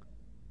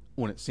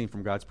when it's seen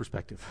from God's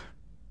perspective.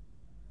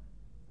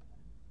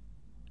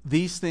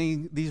 These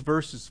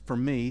verses, for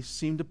me,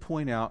 seem to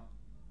point out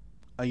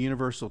a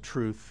universal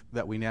truth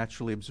that we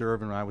naturally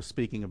observe, and I was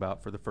speaking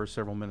about for the first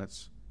several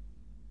minutes.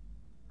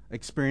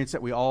 Experience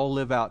that we all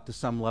live out to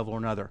some level or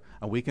another.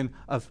 And we can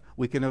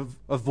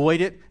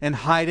avoid it and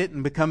hide it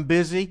and become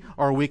busy,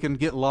 or we can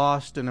get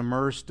lost and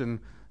immersed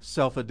in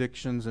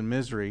self-addictions and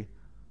misery.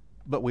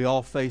 But we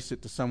all face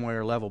it to some way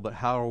or level. But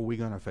how are we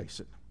going to face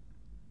it?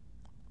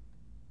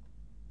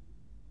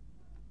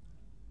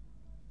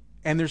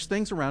 And there's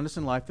things around us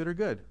in life that are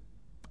good.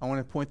 I want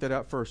to point that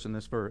out first in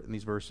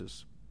these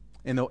verses.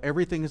 And though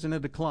everything is in a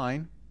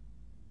decline,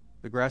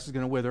 the grass is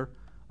going to wither.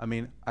 I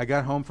mean, I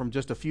got home from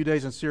just a few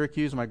days in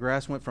Syracuse, and my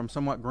grass went from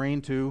somewhat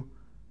green to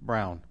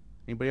brown.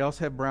 Anybody else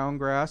have brown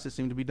grass? It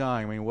seemed to be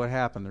dying. I mean, what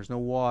happened? There's no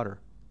water.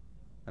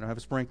 I don't have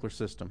a sprinkler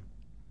system.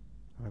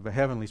 I have a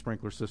heavenly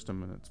sprinkler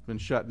system, and it's been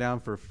shut down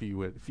for a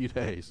few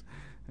days,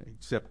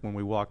 except when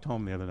we walked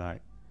home the other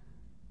night.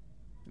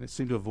 And it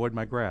seemed to avoid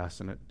my grass,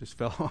 and it just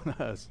fell on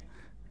us.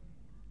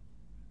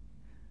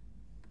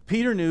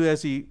 Peter knew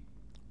as he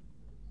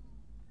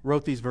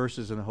wrote these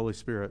verses in the Holy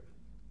Spirit,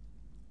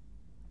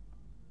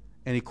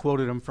 and he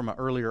quoted them from an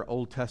earlier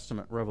Old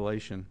Testament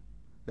revelation,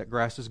 that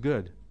grass is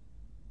good,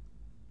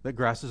 that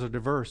grasses are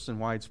diverse and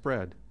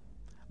widespread.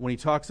 When he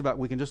talks about,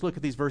 we can just look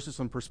at these verses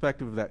from the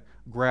perspective that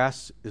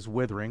grass is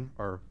withering,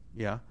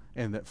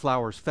 and that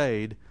flowers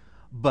fade,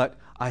 but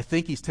I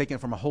think he's taken it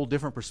from a whole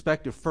different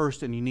perspective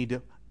first,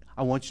 and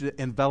I want you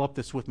to envelop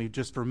this with me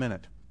just for a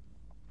minute.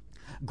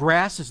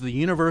 Grass is the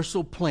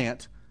universal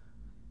plant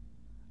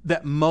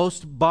that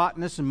most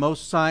botanists and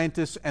most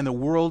scientists and the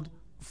world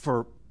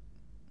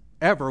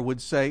forever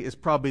would say is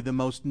probably the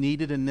most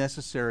needed and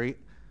necessary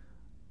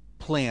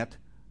plant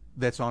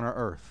that's on our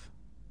earth.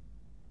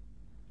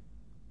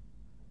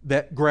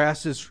 That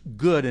grass is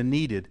good and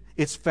needed.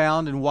 It's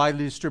found and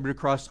widely distributed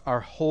across our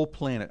whole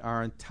planet,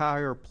 our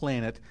entire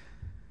planet,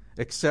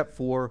 except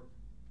for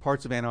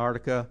parts of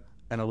Antarctica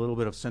and a little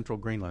bit of central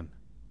Greenland.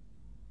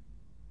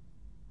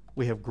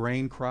 We have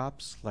grain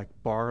crops like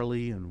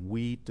barley and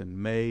wheat and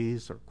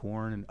maize or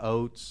corn and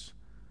oats.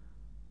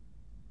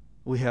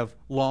 We have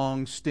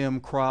long stem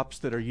crops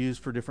that are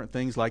used for different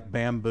things like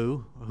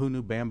bamboo. Who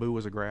knew bamboo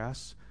was a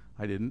grass?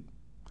 I didn't.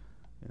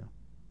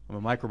 I'm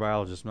a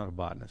microbiologist, not a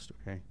botanist,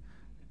 okay?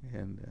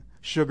 And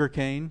sugar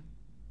cane.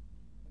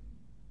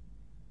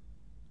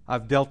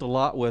 I've dealt a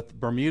lot with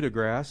Bermuda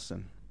grass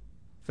and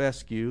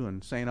fescue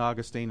and St.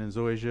 Augustine and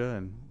zoysia,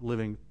 and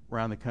living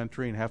around the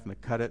country and having to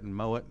cut it and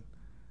mow it.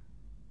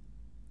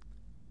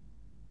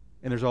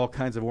 And there's all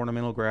kinds of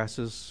ornamental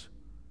grasses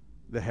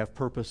that have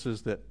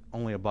purposes that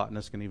only a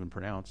botanist can even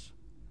pronounce.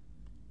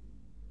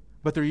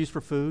 But they're used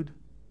for food.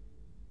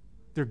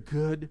 They're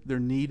good. They're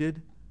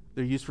needed.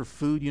 They're used for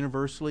food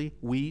universally.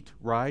 Wheat,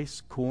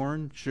 rice,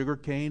 corn, sugar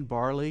cane,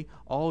 barley,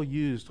 all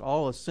used,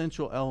 all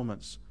essential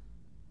elements.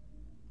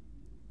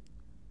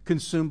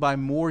 Consumed by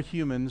more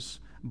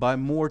humans, by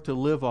more to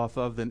live off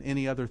of than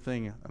any other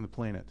thing on the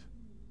planet.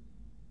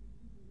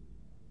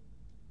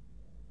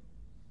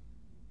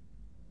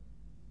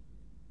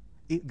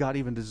 God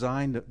even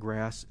designed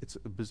grass. It's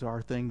a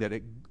bizarre thing that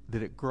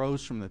it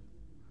grows from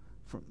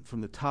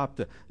the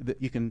top.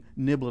 That you can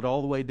nibble it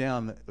all the way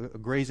down, a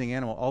grazing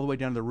animal, all the way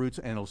down to the roots,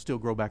 and it'll still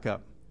grow back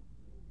up.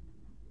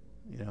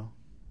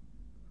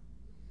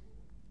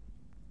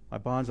 My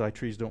bonsai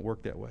trees don't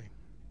work that way.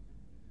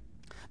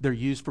 They're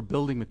used for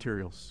building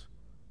materials,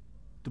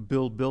 to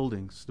build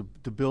buildings,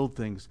 to build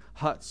things,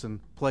 huts and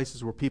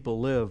places where people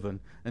live, and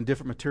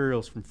different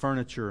materials from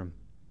furniture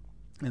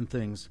and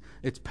things.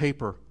 It's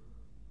paper.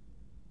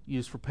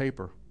 Used for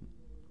paper.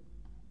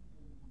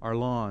 Our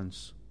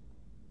lawns,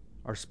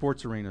 our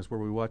sports arenas where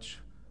we watch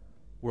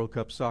World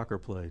Cup soccer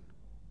played.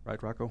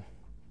 Right, Rocco?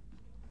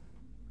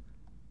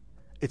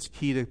 It's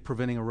key to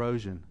preventing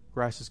erosion.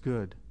 Grass is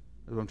good.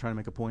 That's what I'm trying to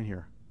make a point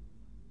here.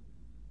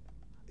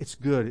 It's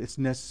good. It's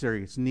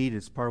necessary. It's needed.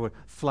 It's part of what.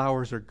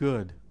 Flowers are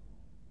good.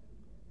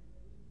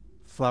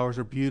 Flowers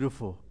are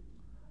beautiful.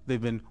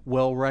 They've been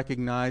well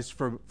recognized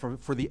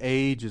for the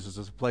ages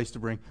as a place to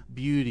bring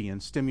beauty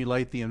and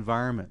stimulate the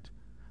environment.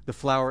 The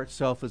flower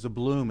itself is a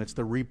bloom. It's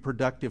the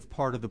reproductive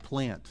part of the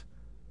plant.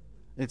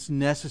 It's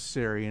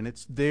necessary, and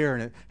it's there,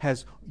 and it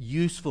has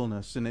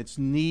usefulness, and it's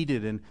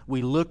needed, and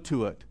we look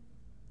to it.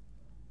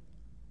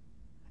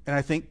 And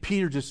I think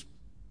Peter just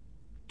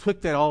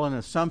took that all in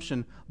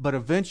assumption, but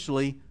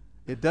eventually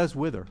it does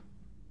wither.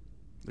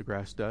 The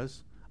grass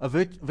does.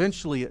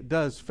 Eventually it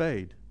does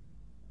fade.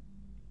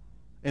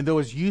 And though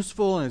as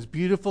useful and as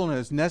beautiful and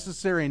as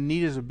necessary and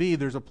needed as it be,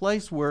 there's a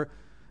place where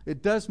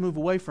it does move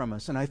away from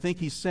us. And I think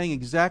he's saying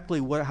exactly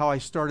how I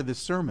started this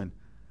sermon.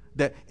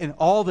 That in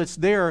all that's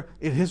there,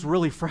 it is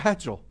really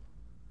fragile.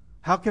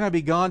 How can I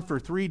be gone for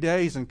 3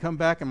 days and come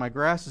back and my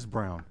grass is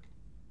brown?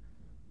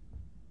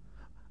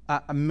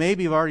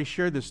 Maybe I've already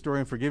shared this story,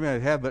 and forgive me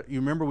if I have, but you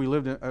remember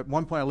at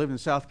one point I lived in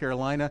South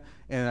Carolina,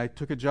 and I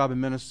took a job in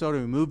Minnesota.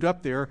 We moved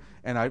up there,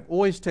 and I've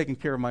always taken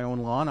care of my own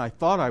lawn. I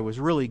thought I was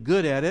really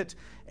good at it,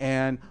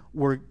 and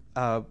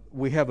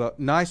we have a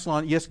nice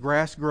lawn. Yes,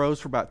 grass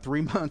grows for about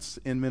 3 months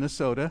in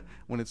Minnesota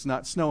when it's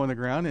not snow on the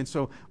ground, and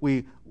so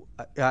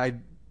I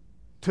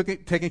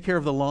taken care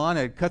of the lawn.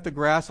 I had cut the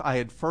grass. I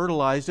had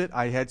fertilized it.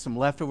 I had some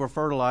leftover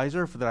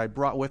fertilizer that I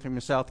brought with me from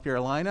South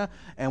Carolina,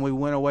 and we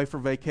went away for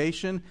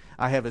vacation.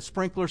 I have a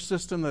sprinkler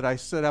system that I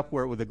set up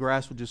where the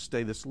grass would just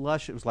stay this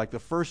lush. It was like the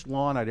first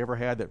lawn I'd ever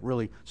had that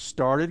really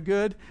started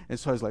good, and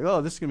so I was like,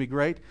 oh, this is going to be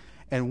great.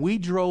 And we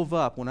drove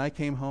up. When I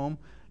came home,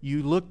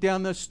 you look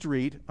down the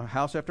street,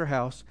 house after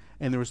house,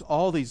 and there was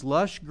all these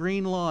lush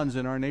green lawns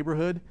in our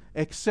neighborhood,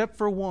 except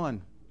for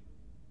one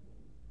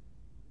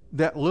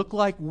that looked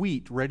like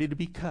wheat ready to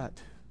be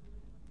cut.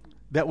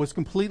 That was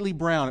completely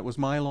brown. It was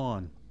my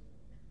lawn.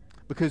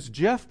 Because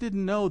Jeff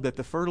didn't know that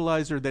the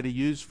fertilizer that he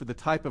used for the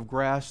type of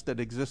grass that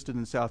existed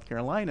in South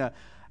Carolina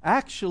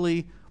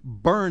actually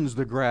burns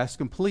the grass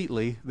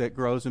completely that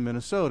grows in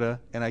Minnesota,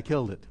 and I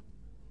killed it.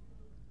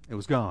 It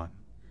was gone.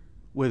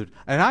 Withered.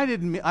 And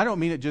I don't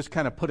mean it just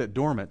kind of put it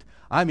dormant.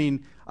 I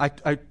mean, I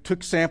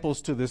took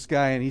samples to this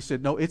guy, and he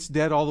said, no, it's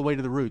dead all the way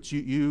to the roots.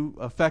 You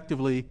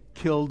effectively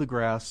killed the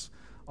grass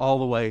all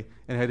the way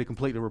and had to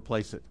completely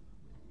replace it.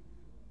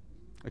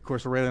 Of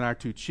course, Aurelia and I are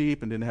too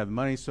cheap and didn't have the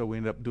money, so we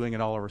ended up doing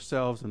it all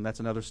ourselves, and that's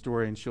another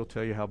story, and she'll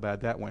tell you how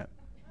bad that went.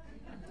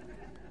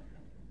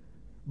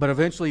 But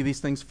eventually these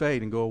things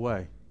fade and go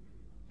away.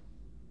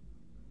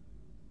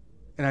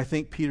 And I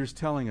think Peter's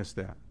telling us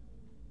that.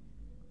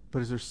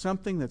 But is there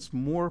something that's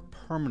more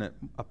permanent,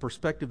 a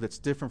perspective that's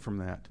different from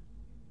that?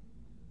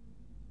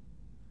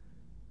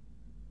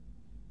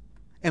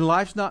 And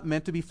life's not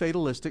meant to be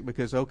fatalistic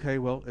because, okay,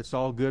 well, it's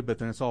all good, but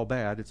then it's all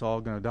bad. It's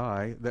all going to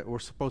die. That we're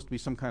supposed to be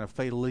some kind of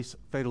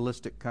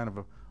fatalistic kind of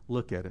a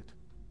look at it.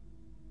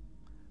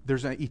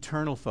 There's an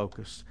eternal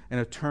focus, an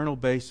eternal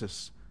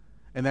basis.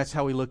 And that's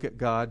how we look at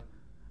God,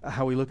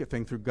 how we look at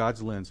things through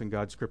God's lens and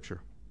God's Scripture.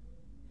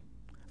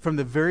 From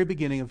the very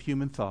beginning of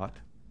human thought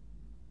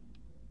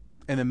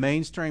and the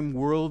mainstream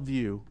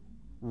worldview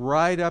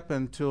right up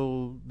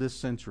until this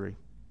century,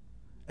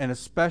 and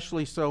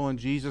especially so in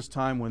Jesus'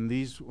 time when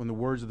the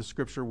words of the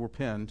Scripture were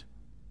penned,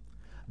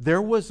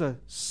 there was a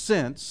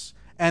sense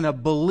and a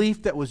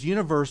belief that was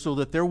universal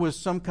that there was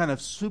some kind of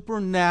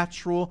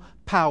supernatural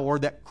power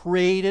that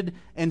created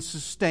and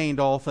sustained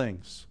all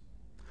things.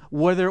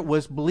 Whether it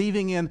was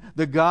believing in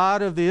the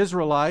God of the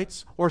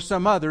Israelites or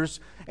some others,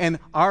 and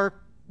our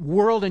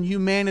world and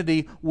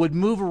humanity would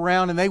move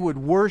around and they would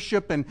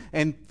worship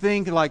and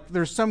think like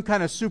there's some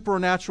kind of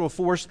supernatural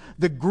force.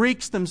 The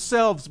Greeks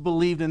themselves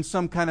believed in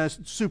some kind of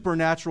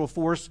supernatural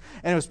force,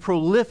 and it was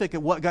prolific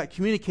at what got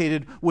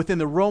communicated within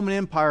the Roman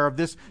Empire of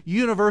this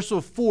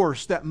universal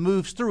force that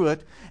moves through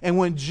it. And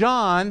when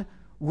John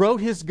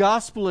wrote his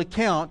gospel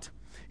account,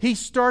 he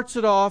starts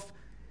it off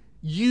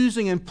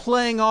using and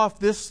playing off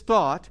this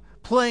thought,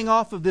 playing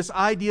off of this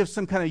idea of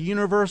some kind of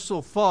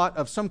universal thought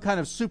of some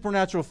kind of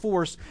supernatural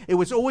force. It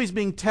was always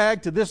being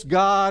tagged to this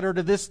God or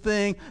to this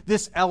thing,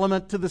 this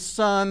element, to the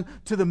sun,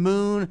 to the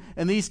moon,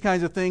 and these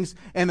kinds of things.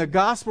 And the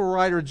gospel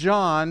writer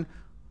John,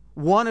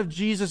 one of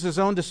Jesus'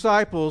 own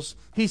disciples,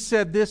 he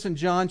said this in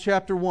John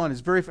chapter 1.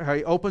 It's very how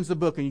he opens the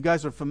book, and you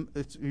guys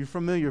you're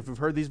familiar if you've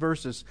heard these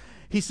verses.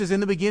 He says, in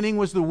the beginning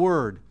was the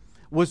Word,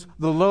 was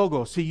the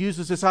Logos. He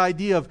uses this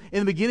idea of, in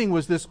the beginning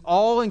was this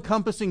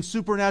all-encompassing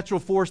supernatural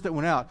force that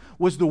went out.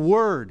 Was the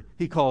Word,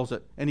 he calls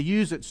it. And he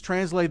used it, it's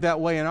translated that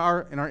way in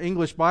our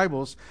English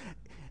Bibles.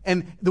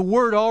 And the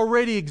Word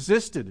already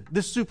existed.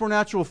 This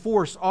supernatural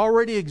force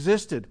already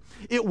existed.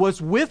 It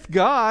was with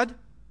God,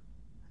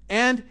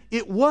 and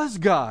it was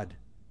God.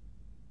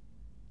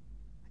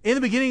 In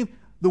the beginning,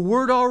 the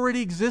Word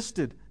already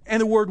existed,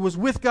 and the Word was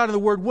with God, and the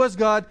Word was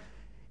God.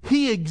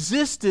 He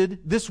existed,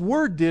 this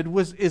Word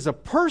is a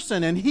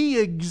person, and He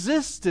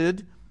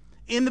existed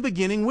in the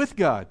beginning with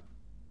God.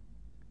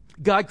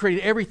 God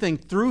created everything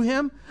through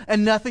Him,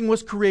 and nothing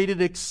was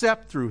created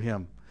except through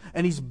Him.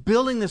 And He's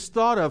building this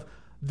thought of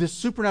this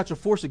supernatural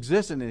force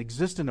exists, and it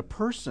exists in a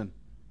person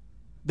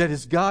that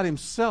is God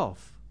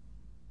Himself.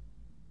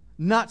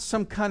 Not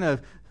some kind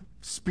of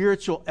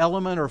spiritual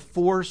element or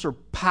force or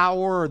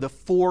power or the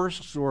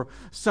force or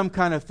some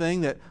kind of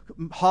thing that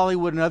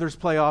Hollywood and others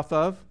play off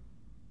of.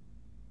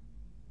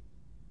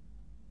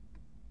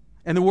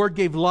 And the Word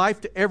gave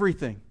life to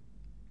everything.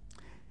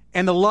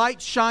 And the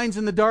light shines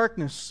in the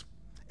darkness,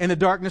 and the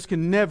darkness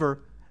can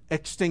never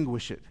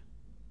extinguish it.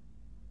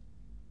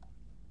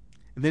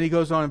 And then he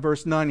goes on in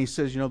verse 9, he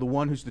says, the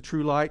one who's the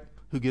true light,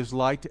 who gives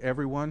light to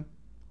everyone,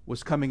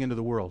 was coming into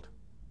the world.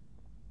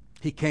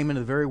 He came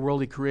into the very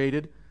world He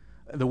created.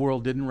 The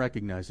world didn't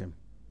recognize Him.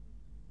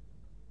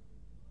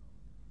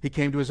 He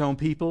came to His own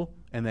people,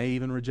 and they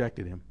even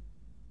rejected Him.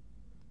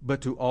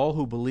 But to all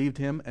who believed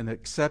Him and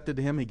accepted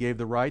Him, He gave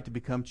the right to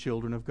become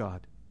children of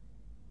God.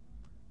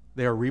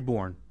 They are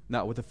reborn.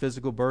 not with a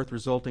physical birth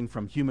resulting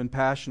from human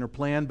passion or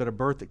plan, but a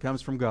birth that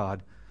comes from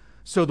God.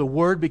 So the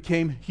Word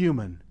became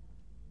human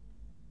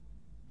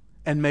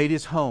and made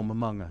His home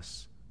among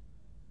us.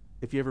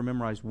 If you ever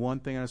memorize one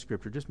thing out of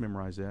Scripture, just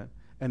memorize that.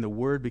 And the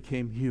Word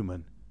became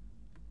human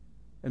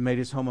and made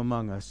His home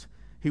among us.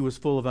 He was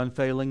full of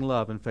unfailing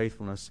love and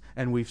faithfulness,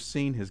 and we've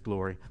seen His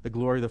glory, the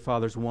glory of the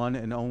Father's one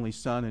and only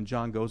Son. And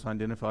John goes on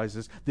and identifies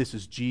this. This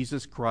is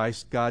Jesus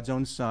Christ, God's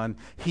own Son.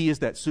 He is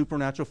that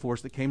supernatural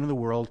force that came into the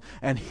world,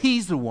 and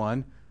He's the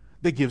one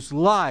that gives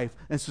life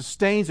and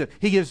sustains it.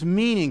 He gives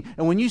meaning.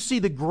 And when you see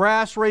the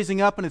grass raising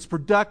up and it's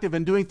productive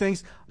and doing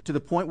things to the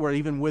point where it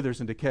even withers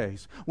and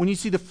decays, when you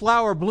see the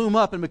flower bloom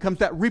up and becomes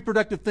that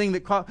reproductive thing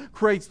that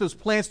creates those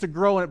plants to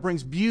grow, and it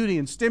brings beauty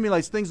and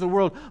stimulates things in the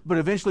world, but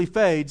eventually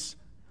fades,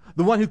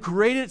 the one who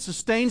created it,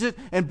 sustains it,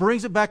 and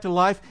brings it back to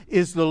life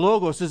is the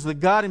Logos, is the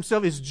God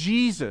Himself, is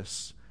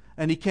Jesus.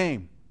 And He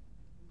came.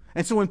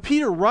 And so when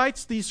Peter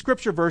writes these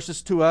scripture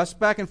verses to us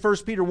back in 1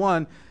 Peter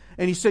 1,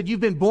 and he said, you've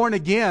been born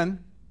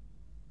again,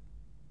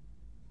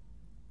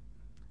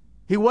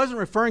 he wasn't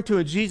referring to,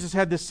 and Jesus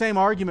had this same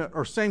argument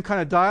or same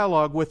kind of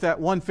dialogue with that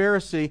one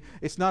Pharisee.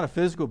 It's not a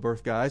physical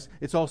birth, guys.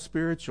 It's all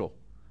spiritual.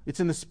 It's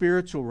in the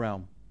spiritual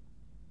realm.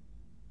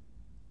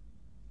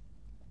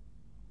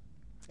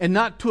 And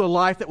not to a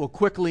life that will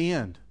quickly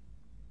end.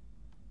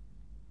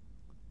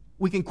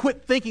 We can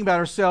quit thinking about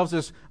ourselves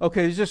as,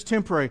 okay, it's just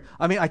temporary.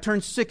 I mean, I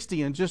turned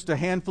 60 in just a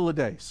handful of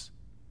days.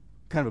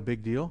 Kind of a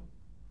big deal.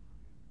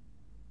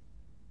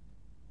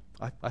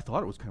 I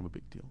thought it was kind of a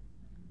big deal.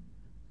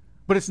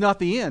 But it's not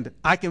the end.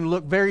 I can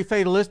look very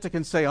fatalistic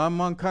and say,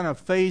 I'm on kind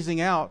of phasing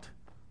out,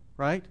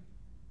 right?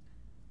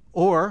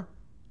 Or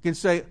you can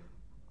say,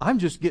 I'm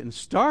just getting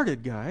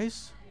started,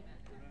 guys.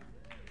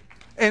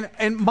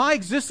 And my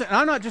existence, and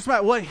I'm not just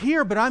about what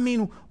here, but I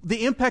mean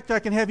the impact I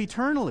can have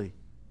eternally.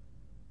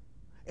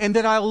 And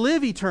that I'll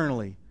live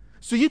eternally.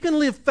 So you can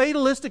live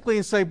fatalistically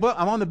and say, well,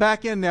 I'm on the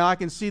back end now. I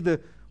can see the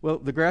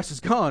grass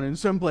is gone in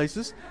some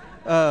places.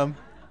 And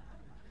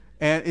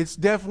it's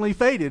definitely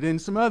faded in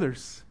some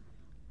others.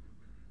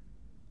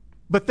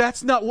 But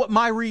that's not what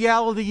my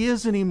reality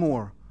is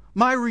anymore.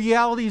 My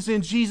reality is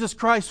in Jesus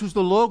Christ, who's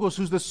the Logos,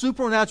 who's the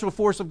supernatural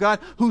force of God,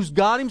 who's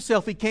God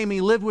Himself. He came and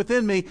He lived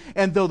within me.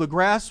 And though the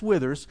grass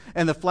withers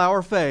and the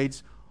flower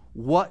fades,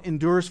 what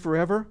endures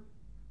forever?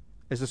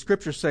 As the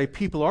Scriptures say,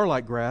 people are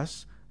like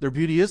grass. Their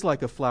beauty is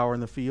like a flower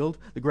in the field.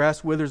 The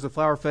grass withers, the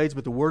flower fades,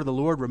 but the word of the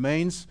Lord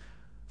remains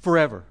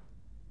forever.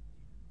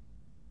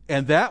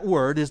 And that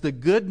word is the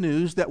good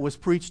news that was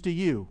preached to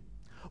you.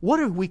 What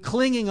are we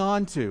clinging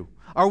on to?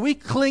 Are we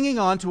clinging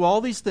on to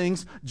all these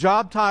things,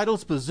 job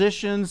titles,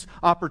 positions,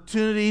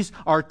 opportunities,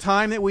 our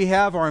time that we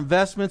have, our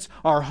investments,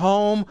 our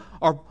home,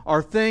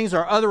 our things,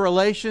 our other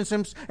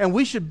relationships, and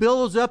we should build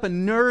those up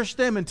and nourish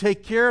them and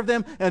take care of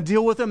them and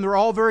deal with them. They're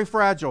all very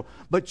fragile.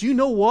 But you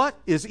know what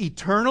is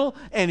eternal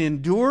and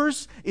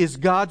endures is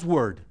God's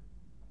Word.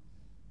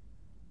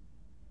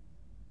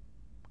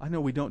 I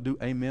know we don't do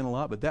amen a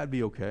lot, but that'd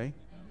be okay.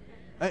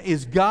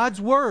 Is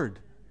God's Word.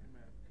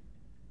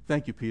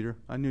 Thank you, Peter.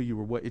 I knew you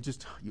were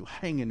you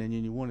hanging and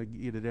you want to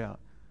get it out.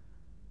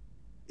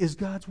 Is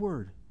God's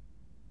Word.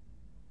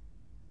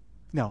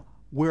 Now,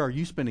 where are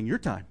you spending your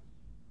time?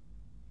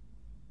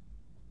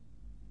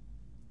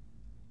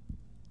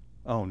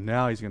 Oh,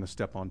 now he's going to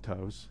step on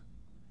toes.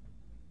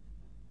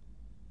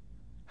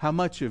 How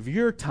much of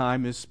your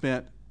time is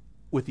spent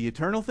with the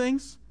eternal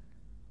things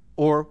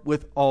or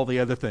with all the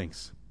other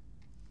things?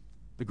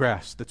 The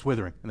grass that's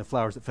withering and the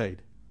flowers that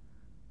fade.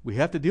 We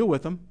have to deal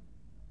with them.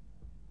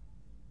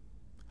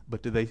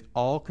 But do they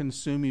all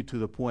consume you to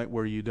the point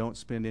where you don't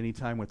spend any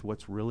time with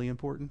what's really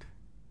important?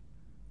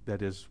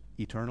 That is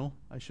eternal,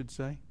 I should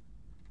say.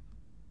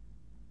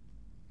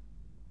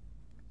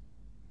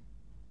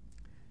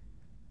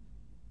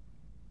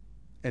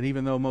 And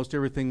even though most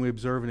everything we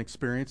observe and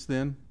experience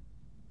then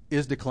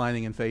is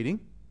declining and fading,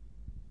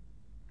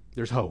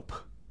 there's hope.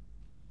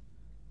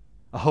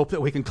 A hope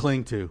that we can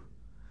cling to.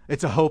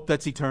 It's a hope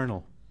that's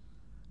eternal.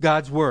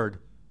 God's Word,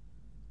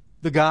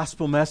 the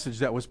gospel message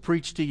that was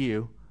preached to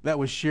you, that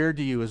was shared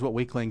to you, is what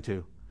we cling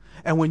to.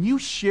 And when you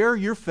share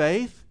your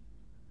faith,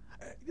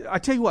 I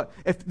tell you what,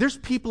 if there's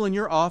people in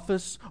your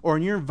office or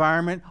in your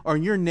environment or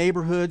in your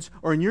neighborhoods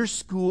or in your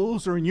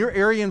schools or in your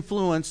area of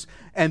influence,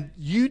 and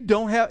you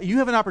have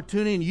an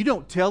opportunity and you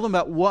don't tell them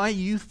about why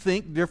you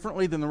think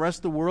differently than the rest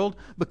of the world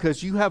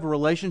because you have a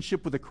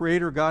relationship with the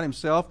Creator God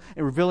Himself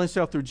and reveal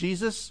Himself through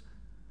Jesus,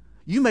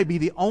 you may be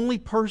the only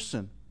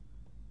person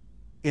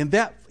in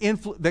that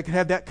that can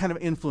have that kind of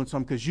influence on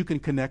them because you can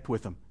connect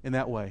with them in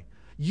that way.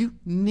 You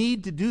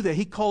need to do that.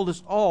 He called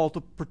us all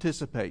to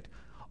participate,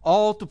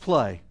 all to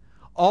play,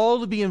 all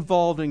to be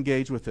involved and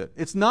engage with it.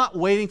 It's not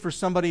waiting for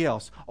somebody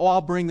else. Oh,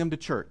 I'll bring them to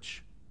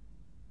church.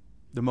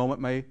 The moment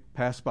may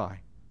pass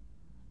by.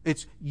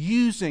 It's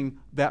using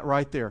that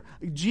right there.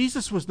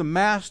 Jesus was the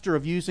master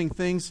of using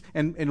things,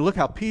 and look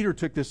how Peter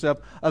took this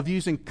up, of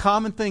using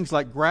common things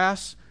like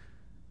grass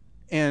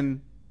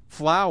and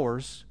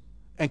flowers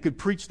and could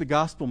preach the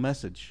gospel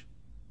message.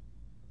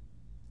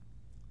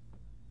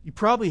 You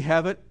probably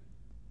have it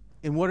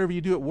in whatever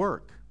you do at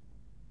work.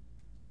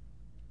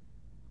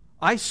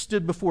 I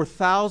stood before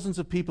thousands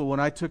of people when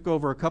I took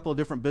over a couple of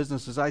different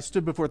businesses. I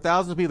stood before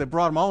thousands of people that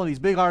brought them all in these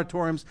big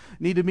auditoriums,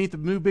 need to meet the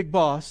new big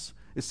boss.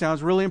 It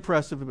sounds really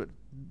impressive, but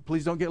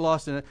please don't get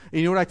lost in it. And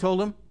you know what I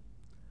told them?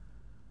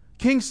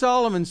 King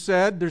Solomon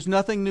said, there's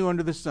nothing new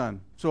under the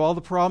sun. So all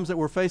the problems that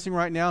we're facing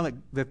right now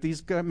that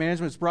these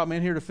management's brought me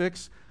in here to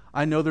fix,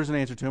 I know there's an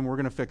answer to them. We're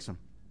going to fix them.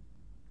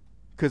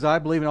 Because I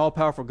believe in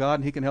all-powerful God,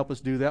 and He can help us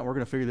do that, and we're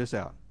going to figure this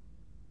out.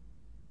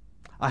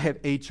 I had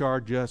HR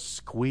just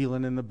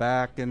squealing in the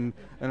back and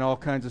all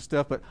kinds of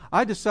stuff. But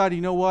I decided,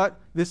 you know what?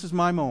 This is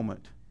my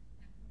moment.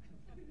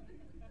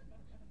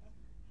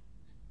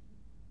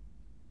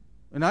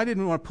 And I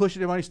didn't want to push it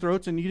in anybody's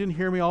throats, and you didn't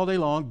hear me all day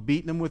long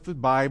beating them with the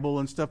Bible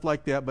and stuff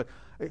like that. But,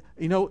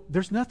 you know,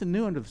 there's nothing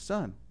new under the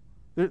sun.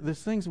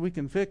 There's things we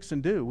can fix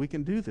and do. We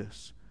can do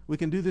this. We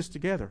can do this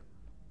together.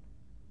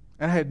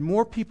 And I had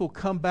more people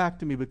come back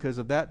to me because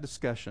of that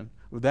discussion,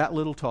 with that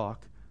little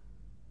talk,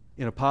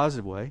 in a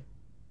positive way.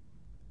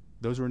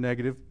 Those who were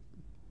negative,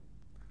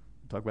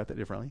 we'll talk about that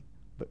differently.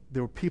 But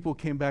there were people who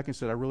came back and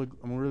said, I'm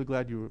really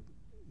glad you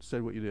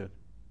said what you did.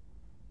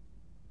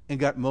 And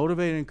got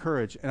motivated and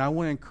encouraged. And I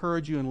want to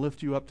encourage you and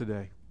lift you up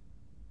today.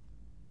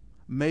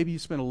 Maybe you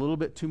spent a little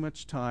bit too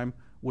much time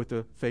with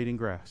the fading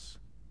grass.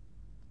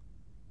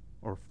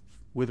 Or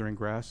withering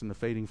grass and the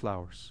fading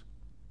flowers.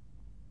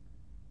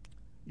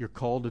 You're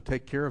called to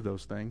take care of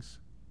those things.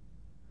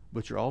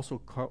 But you're also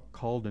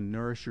called to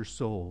nourish your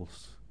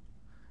souls.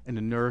 And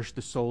to nourish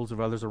the souls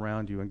of others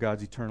around you in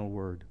God's eternal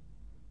Word.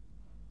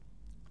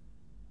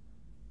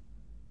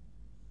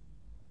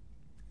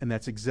 And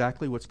that's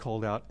exactly what's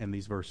called out in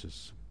these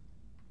verses.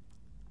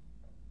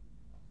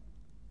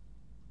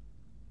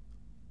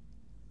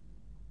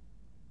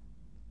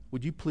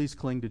 Would you please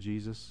cling to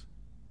Jesus?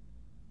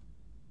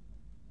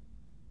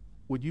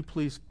 Would you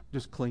please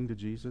just cling to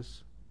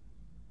Jesus?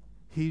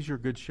 He's your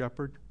good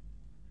shepherd.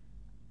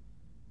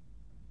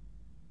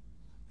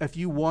 If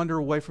you wander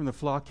away from the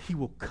flock, He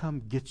will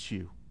come get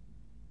you.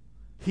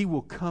 He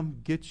will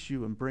come get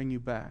you and bring you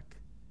back.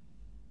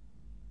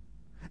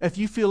 If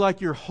you feel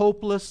like you're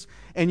hopeless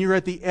and you're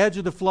at the edge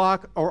of the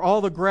flock, or all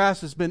the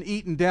grass has been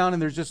eaten down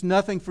and there's just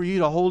nothing for you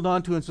to hold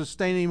on to and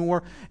sustain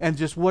anymore, and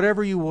just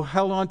whatever you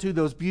held on to,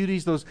 those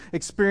beauties, those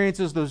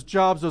experiences, those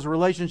jobs, those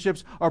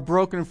relationships are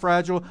broken and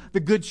fragile, the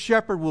good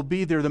shepherd will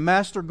be there. The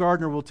master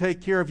gardener will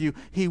take care of you.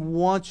 He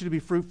wants you to be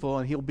fruitful,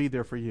 and He'll be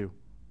there for you.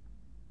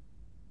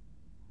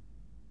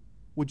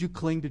 Would you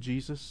cling to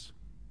Jesus?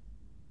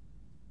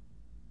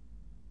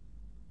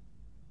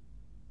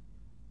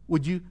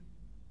 Would you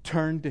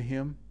turn to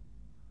Him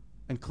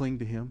and cling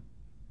to Him?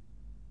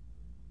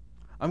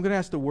 I'm going to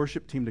ask the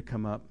worship team to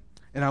come up,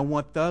 and I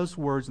want those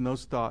words and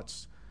those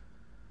thoughts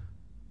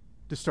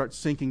to start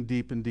sinking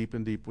deep and deep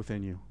and deep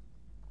within you.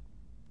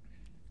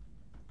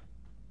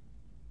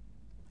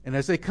 And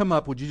as they come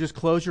up, would you just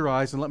close your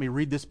eyes and let me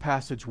read this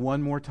passage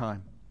one more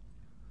time?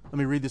 Let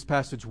me read this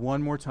passage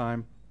one more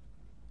time.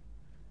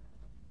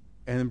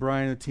 And then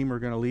Brian and the team are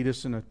going to lead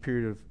us in a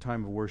period of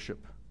time of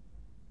worship.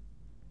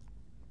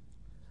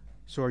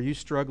 So are you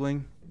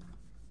struggling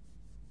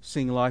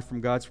seeing life from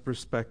God's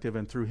perspective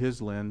and through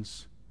His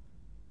lens?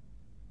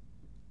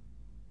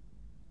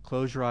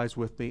 Close your eyes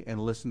with me and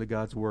listen to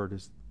God's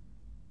Word.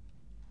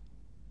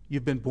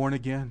 You've been born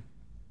again,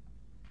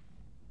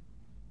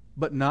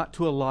 but not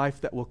to a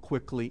life that will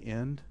quickly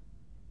end.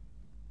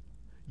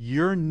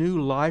 Your new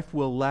life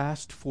will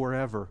last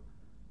forever,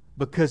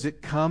 because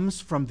it comes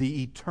from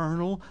the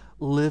eternal,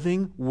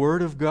 living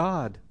Word of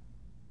God.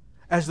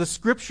 As the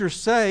Scriptures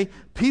say,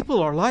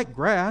 people are like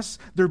grass.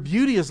 Their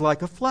beauty is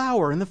like a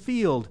flower in the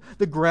field.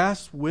 The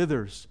grass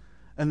withers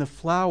and the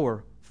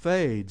flower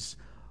fades,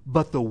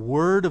 but the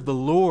Word of the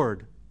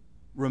Lord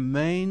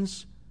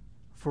remains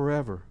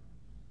forever.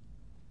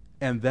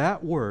 And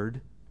that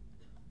Word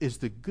is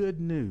the good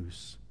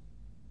news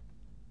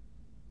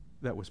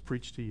that was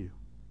preached to you.